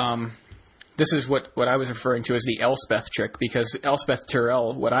 this is what I was referring to as the Elspeth trick, because Elspeth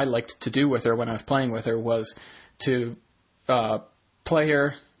Tyrell, what I liked to do with her when I was playing with her was to play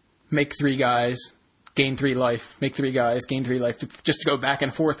her, make 3 guys, gain 3 life, make 3 guys, gain 3 life, just to go back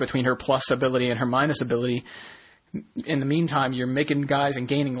and forth between her plus ability and her minus ability. In the meantime, you're making guys and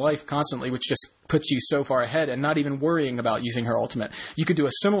gaining life constantly, which just puts you so far ahead and not even worrying about using her ultimate. You could do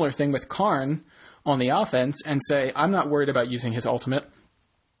a similar thing with Karn on the offense and say, I'm not worried about using his ultimate.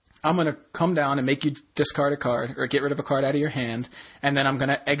 I'm going to come down and make you discard a card or get rid of a card out of your hand, and then I'm going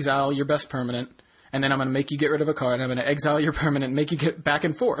to exile your best permanent, and then I'm going to make you get rid of a card, and I'm going to exile your permanent and make you get back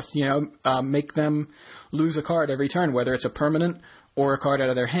and forth. Make them lose a card every turn, whether it's a permanent or a card out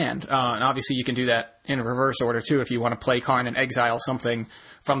of their hand. And obviously you can do that in reverse order too, if you want to play Karn and exile something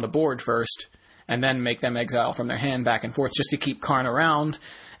from the board first, and then make them exile from their hand back and forth, just to keep Karn around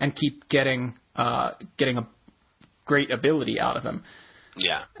and keep getting a great ability out of him.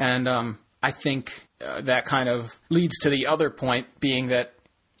 Yeah. And I think that kind of leads to the other point, being that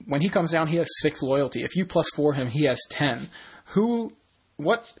when he comes down, he has 6 loyalty. If you +4 him, he has 10.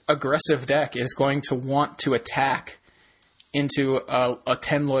 what aggressive deck is going to want to attack into a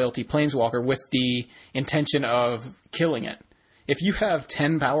 10 loyalty Planeswalker with the intention of killing it? If you have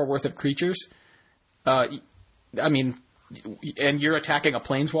 10 power worth of creatures, and you're attacking a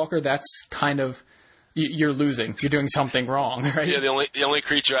Planeswalker, that's kind of, you're losing. You're doing something wrong, right? Yeah, the only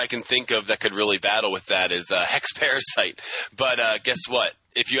creature I can think of that could really battle with that is Hex Parasite. But guess what?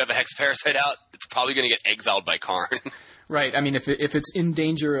 If you have a Hex Parasite out, it's probably going to get exiled by Karn. Right. I mean, if it's in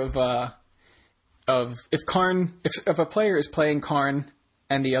danger of if a player is playing Karn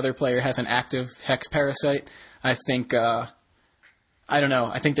and the other player has an active Hex Parasite, I think I don't know.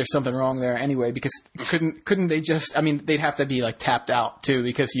 I think there's something wrong there anyway, because couldn't they just? I mean, they'd have to be like tapped out too,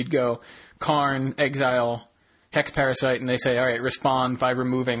 because you'd go Karn, exile, Hex Parasite, and they say, all right, respond by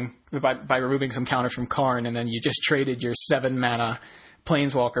removing some counters from Karn, and then you just traded your 7 mana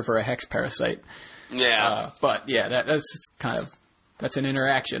Planeswalker for a Hex Parasite. Yeah. But yeah, that's an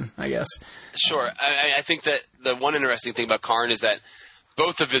interaction, I guess. Sure. I think that the one interesting thing about Karn is that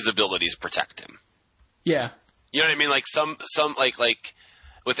both of his abilities protect him. Yeah. You know what I mean? Like some like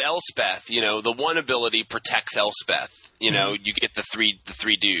with Elspeth, you know, the one ability protects Elspeth. You know, you get the three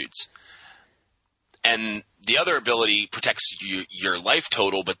dudes. And the other ability protects your life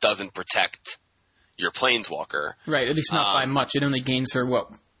total, but doesn't protect your Planeswalker. Right, at least not by much. It only gains her, what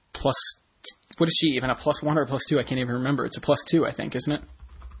is she, even a +1 or a +2? I can't even remember. It's a +2, I think, isn't it?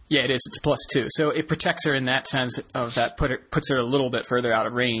 Yeah, it is. It's a +2. So it protects her in that sense of that puts her a little bit further out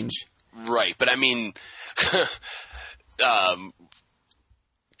of range. Right, but I mean,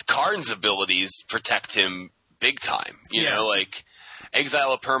 Karn's abilities protect him big time. You know, like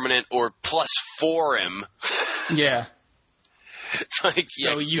exile a permanent or +4 him. Yeah. It's like,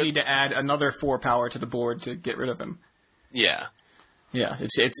 so you need to add another 4 power to the board to get rid of him. Yeah. Yeah,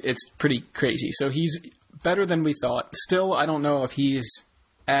 it's pretty crazy. So he's better than we thought. Still, I don't know if he's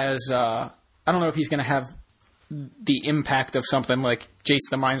I don't know if he's going to have the impact of something like Jace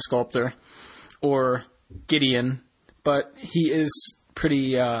the Mind Sculptor or Gideon, but he is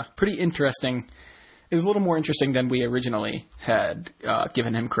pretty interesting. Is a little more interesting than we originally had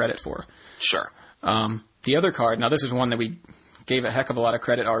given him credit for. Sure. The other card, now this is one that we gave a heck of a lot of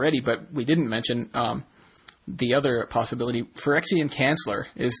credit already, but we didn't mention. The other possibility, Phyrexian Chancellor,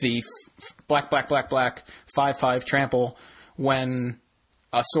 is the black, 5/5 trample. When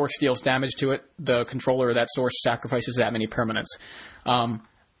a source deals damage to it, the controller of that source sacrifices that many permanents.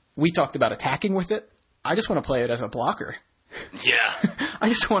 We talked about attacking with it. I just want to play it as a blocker. Yeah. I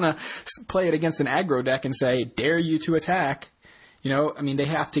just want to play it against an aggro deck and say, dare you to attack. You know, I mean, they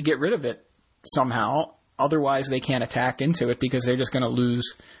have to get rid of it somehow. Otherwise, they can't attack into it because they're just going to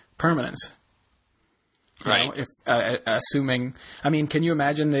lose permanents. Right. You know, assuming, I mean, can you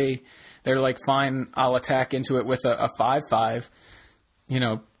imagine they're like, fine, I'll attack into it with a 5/5. You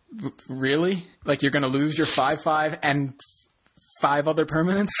know, really? Like, you're going to lose your 5/5 and 5 other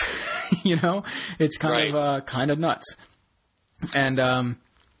permanents? You know, it's kind of nuts. And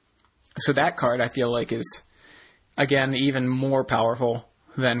so that card, I feel like, is again even more powerful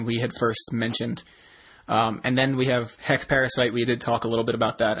than we had first mentioned. And then we have Hex Parasite. We did talk a little bit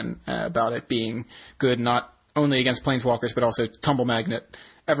about that and about it being good not only against Planeswalkers, but also Tumble Magnet,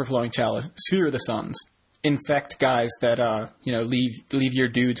 Everflowing Chalice, Sphere of the Suns, infect guys that leave your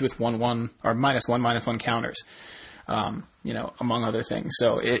dudes with 1/1 or -1/-1 counters, you know, among other things.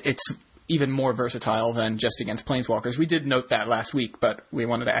 So it's even more versatile than just against Planeswalkers. We did note that last week, but we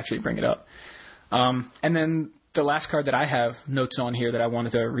wanted to actually bring it up. And then the last card that I have notes on here that I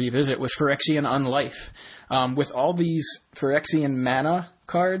wanted to revisit was Phyrexian Unlife. With all these Phyrexian mana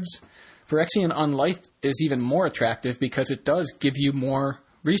cards, Phyrexian Unlife is even more attractive because it does give you more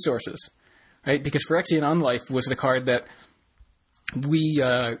resources, right? Because Phyrexian Unlife was the card that we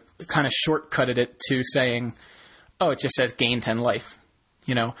kind of shortcutted it to saying, oh, it just says gain 10 life.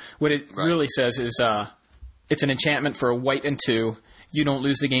 You know, what it really says is it's an enchantment for a white and 2. You don't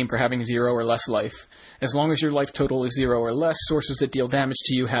lose the game for having 0 or less life. As long as your life total is 0 or less, sources that deal damage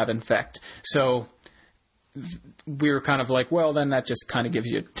to you have infect. So we were kind of like, well, then that just kind of gives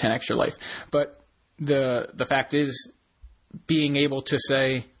you 10 extra life. But the fact is, being able to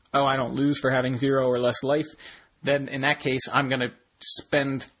say, oh, I don't lose for having 0 or less life, then in that case, I'm going to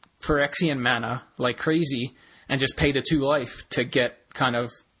spend Phyrexian mana like crazy and just pay the 2 life to get kind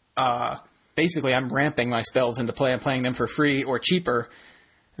of... basically, I'm ramping my spells into play. I'm playing them for free or cheaper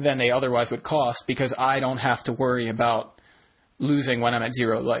than they otherwise would cost because I don't have to worry about losing when I'm at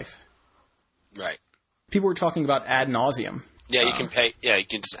 0 life. Right. People were talking about ad nauseum. Yeah, you can pay. Yeah, you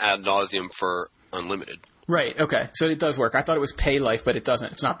can just ad nauseum for unlimited. Right, okay. So it does work. I thought it was pay life, but it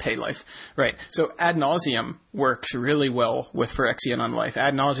doesn't. It's not pay life. Right. So ad nauseum works really well with Phyrexian Unlife.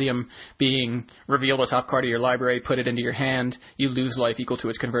 Ad nauseum being reveal the top card of your library, put it into your hand, you lose life equal to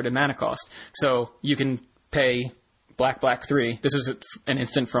its converted mana cost. So you can pay black 3. This is an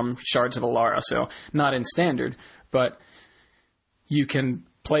instant from Shards of Alara, so not in standard, but you can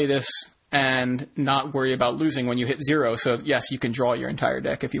play this and not worry about losing when you hit 0. So yes, you can draw your entire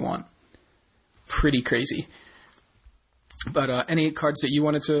deck if you want. Pretty crazy. But any cards that you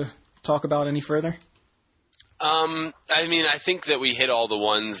wanted to talk about any further? I mean, I think that we hit all the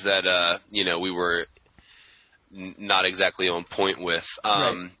ones that, we were not exactly on point with.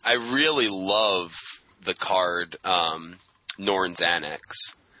 Right. I really love the card, Norn's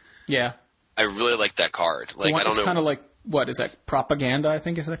Annex. Yeah. I really like that card. Like, I don't know. It's kind of like, what is that? Propaganda, I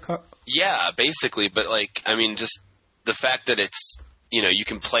think is that card? Yeah, basically. But, like, I mean, just the fact that it's, you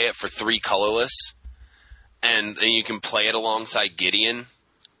can play it for 3 colorless, and you can play it alongside Gideon,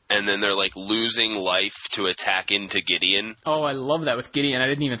 and then they're, like, losing life to attack into Gideon. Oh, I love that with Gideon. I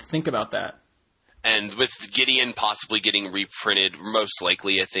didn't even think about that. And with Gideon possibly getting reprinted, most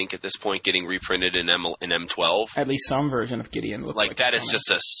likely, I think, at this point, getting reprinted in M12. At least some version of Gideon. Like that is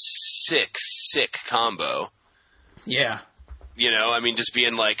just a sick combo. Yeah. I mean, just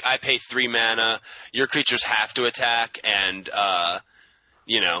being like, I pay 3 mana, your creatures have to attack, and,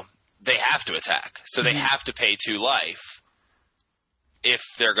 they have to attack. So they have to pay 2 life if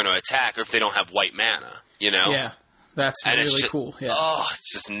they're going to attack, or if they don't have white mana, Yeah, that's and really cool. Yeah. Oh,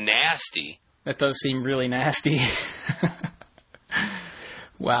 it's just nasty. That does seem really nasty.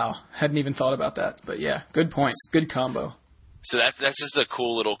 Wow. Hadn't even thought about that. But yeah, good point. Good combo. So that's just a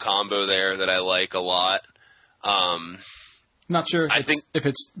cool little combo there that I like a lot. Not sure if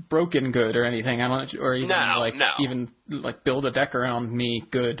it's broken good or anything. I'm not sure, or even even build a deck around me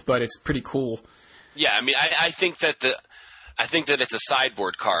good, but it's pretty cool. Yeah, I mean, I think that it's a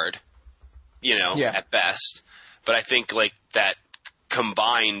sideboard card, at best. But I think like that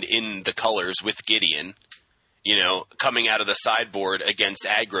combined in the colors with Gideon, coming out of the sideboard against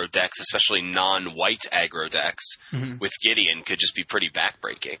aggro decks, especially non-white aggro decks, with Gideon could just be pretty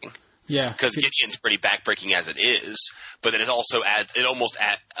backbreaking. Yeah, because Gideon's pretty backbreaking as it is, but then it also almost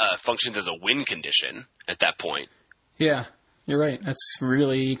functions as a win condition at that point. Yeah, you're right. That's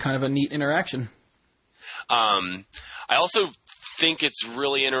really kind of a neat interaction. I also think it's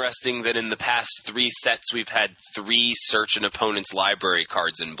really interesting that in the past 3 sets we've had 3 search an opponent's library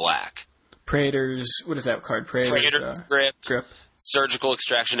cards in black. Praetor's, what is that card? Praetor's Grip, Surgical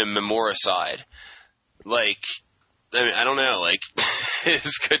Extraction, and Memoricide. Like, I mean, I don't know. Like,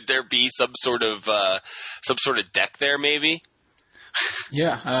 could there be some sort of deck there? Maybe.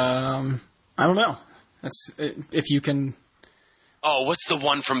 Yeah. I don't know. That's if you can. Oh, what's the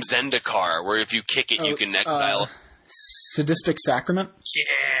one from Zendikar where if you kick it, you can exile? Sadistic Sacrament.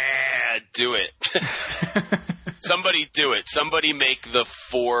 Yeah, do it. Somebody do it. Somebody make the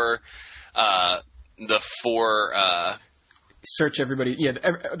 4. Search everybody. Yeah,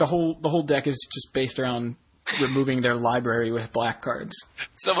 the whole deck is just based around removing their library with black cards.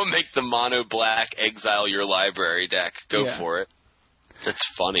 Someone make the mono black exile your library deck. Go for it. That's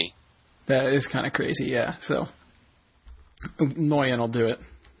funny. That is kind of crazy, yeah. So Noyan will do it.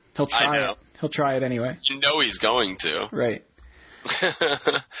 He'll try it. He'll try it anyway. You know he's going to. Right.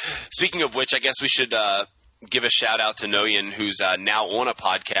 Speaking of which, I guess we should give a shout out to Noyan, who's now on a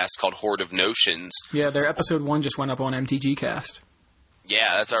podcast called Horde of Notions. Yeah, their episode 1 just went up on MTG Cast.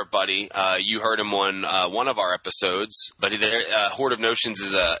 Yeah, that's our buddy. You heard him on one of our episodes, but Horde of Notions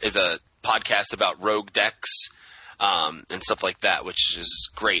is a podcast about rogue decks and stuff like that, which is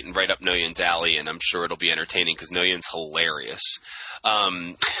great and right up Noyan's alley, and I'm sure it'll be entertaining because Noyan's hilarious.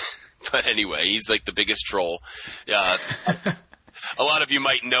 But anyway, he's like the biggest troll. A lot of you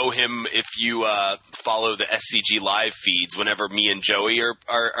might know him if you follow the SCG live feeds whenever me and Joey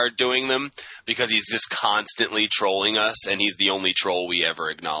are doing them, because he's just constantly trolling us, and he's the only troll we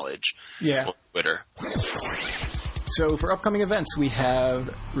ever acknowledge on Twitter. So for upcoming events, we have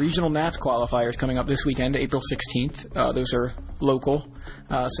regional Nats qualifiers coming up this weekend, April 16th. Those are local,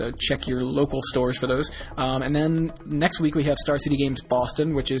 so check your local stores for those. And then next week we have Star City Games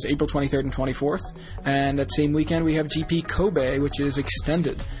Boston, which is April 23rd and 24th. And that same weekend we have GP Kobe, which is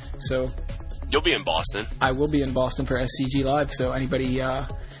extended. So you'll be in Boston. I will be in Boston for SCG Live, so anybody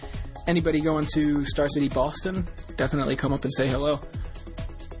going to Star City Boston, definitely come up and say hello.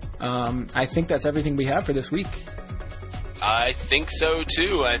 I think that's everything we have for this week. I think so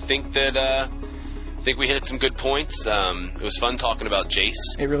too. I think that we hit some good points. It was fun talking about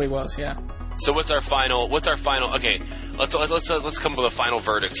Jace. It really was, yeah. So what's our final? Okay, let's come up with a final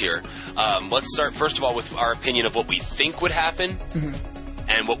verdict here. Let's start first of all with our opinion of what we think would happen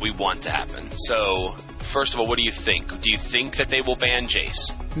and what we want to happen. So, first of all, what do you think? Do you think that they will ban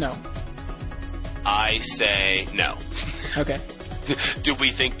Jace? No. I say no. Okay. Do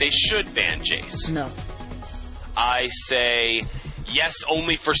we think they should ban Jace? No. I say yes,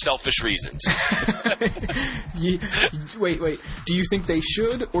 only for selfish reasons. Wait. Do you think they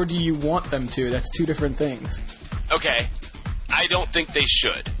should, or do you want them to? That's two different things. Okay. I don't think they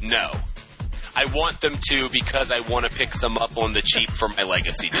should. No. I want them to because I want to pick some up on the cheap for my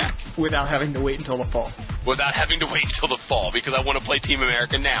legacy deck. Without having to wait until the fall. Without having to wait until the fall, because I want to play Team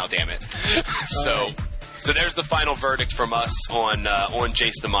America now, damn it. So there's the final verdict from us on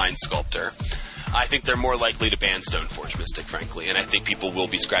Jace the Mind Sculptor. I think they're more likely to ban Stoneforge Mystic, frankly, and I think people will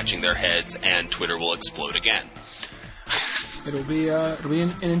be scratching their heads and Twitter will explode again. It'll be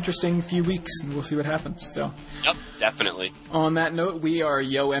an interesting few weeks, and we'll see what happens. So. Yep, definitely. On that note, we are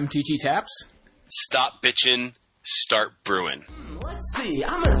Yo MTG Taps. Stop bitchin', start brewing. Let's see,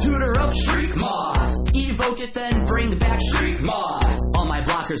 I'm a tutor of Shriek Maw. Evoke it, then bring back Shriek Maw. All my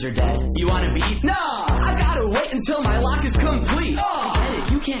blockers are dead. You wanna beat? Nah! I gotta wait until my lock is complete. I get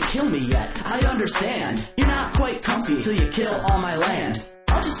it, you can't kill me yet. I understand. You're not quite comfy till you kill all my land.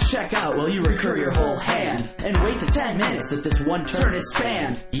 I'll just check out while you recur your whole hand and wait the 10 minutes that this one turn is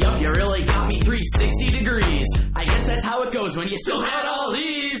spanned. Yup, you really got me 360 degrees. I guess that's how it goes when you still had all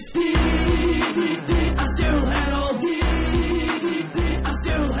these. I still had all these. I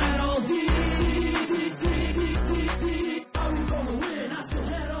still had all these. I'm gonna win. I still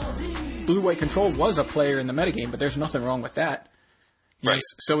had all these. Blue-White Control was a player in the metagame, but there's nothing wrong with that. Right. Yes,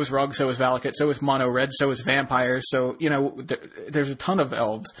 so is Rug, so is Valakut, so is Mono Red, so is Vampires, so, there's a ton of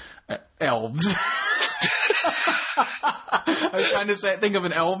elves. Elves. I was trying to think of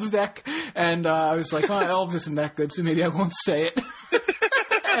an elves deck, and I was like, elves isn't that good, so maybe I won't say it.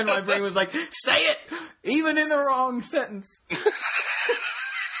 And my brain was like, say it! Even in the wrong sentence.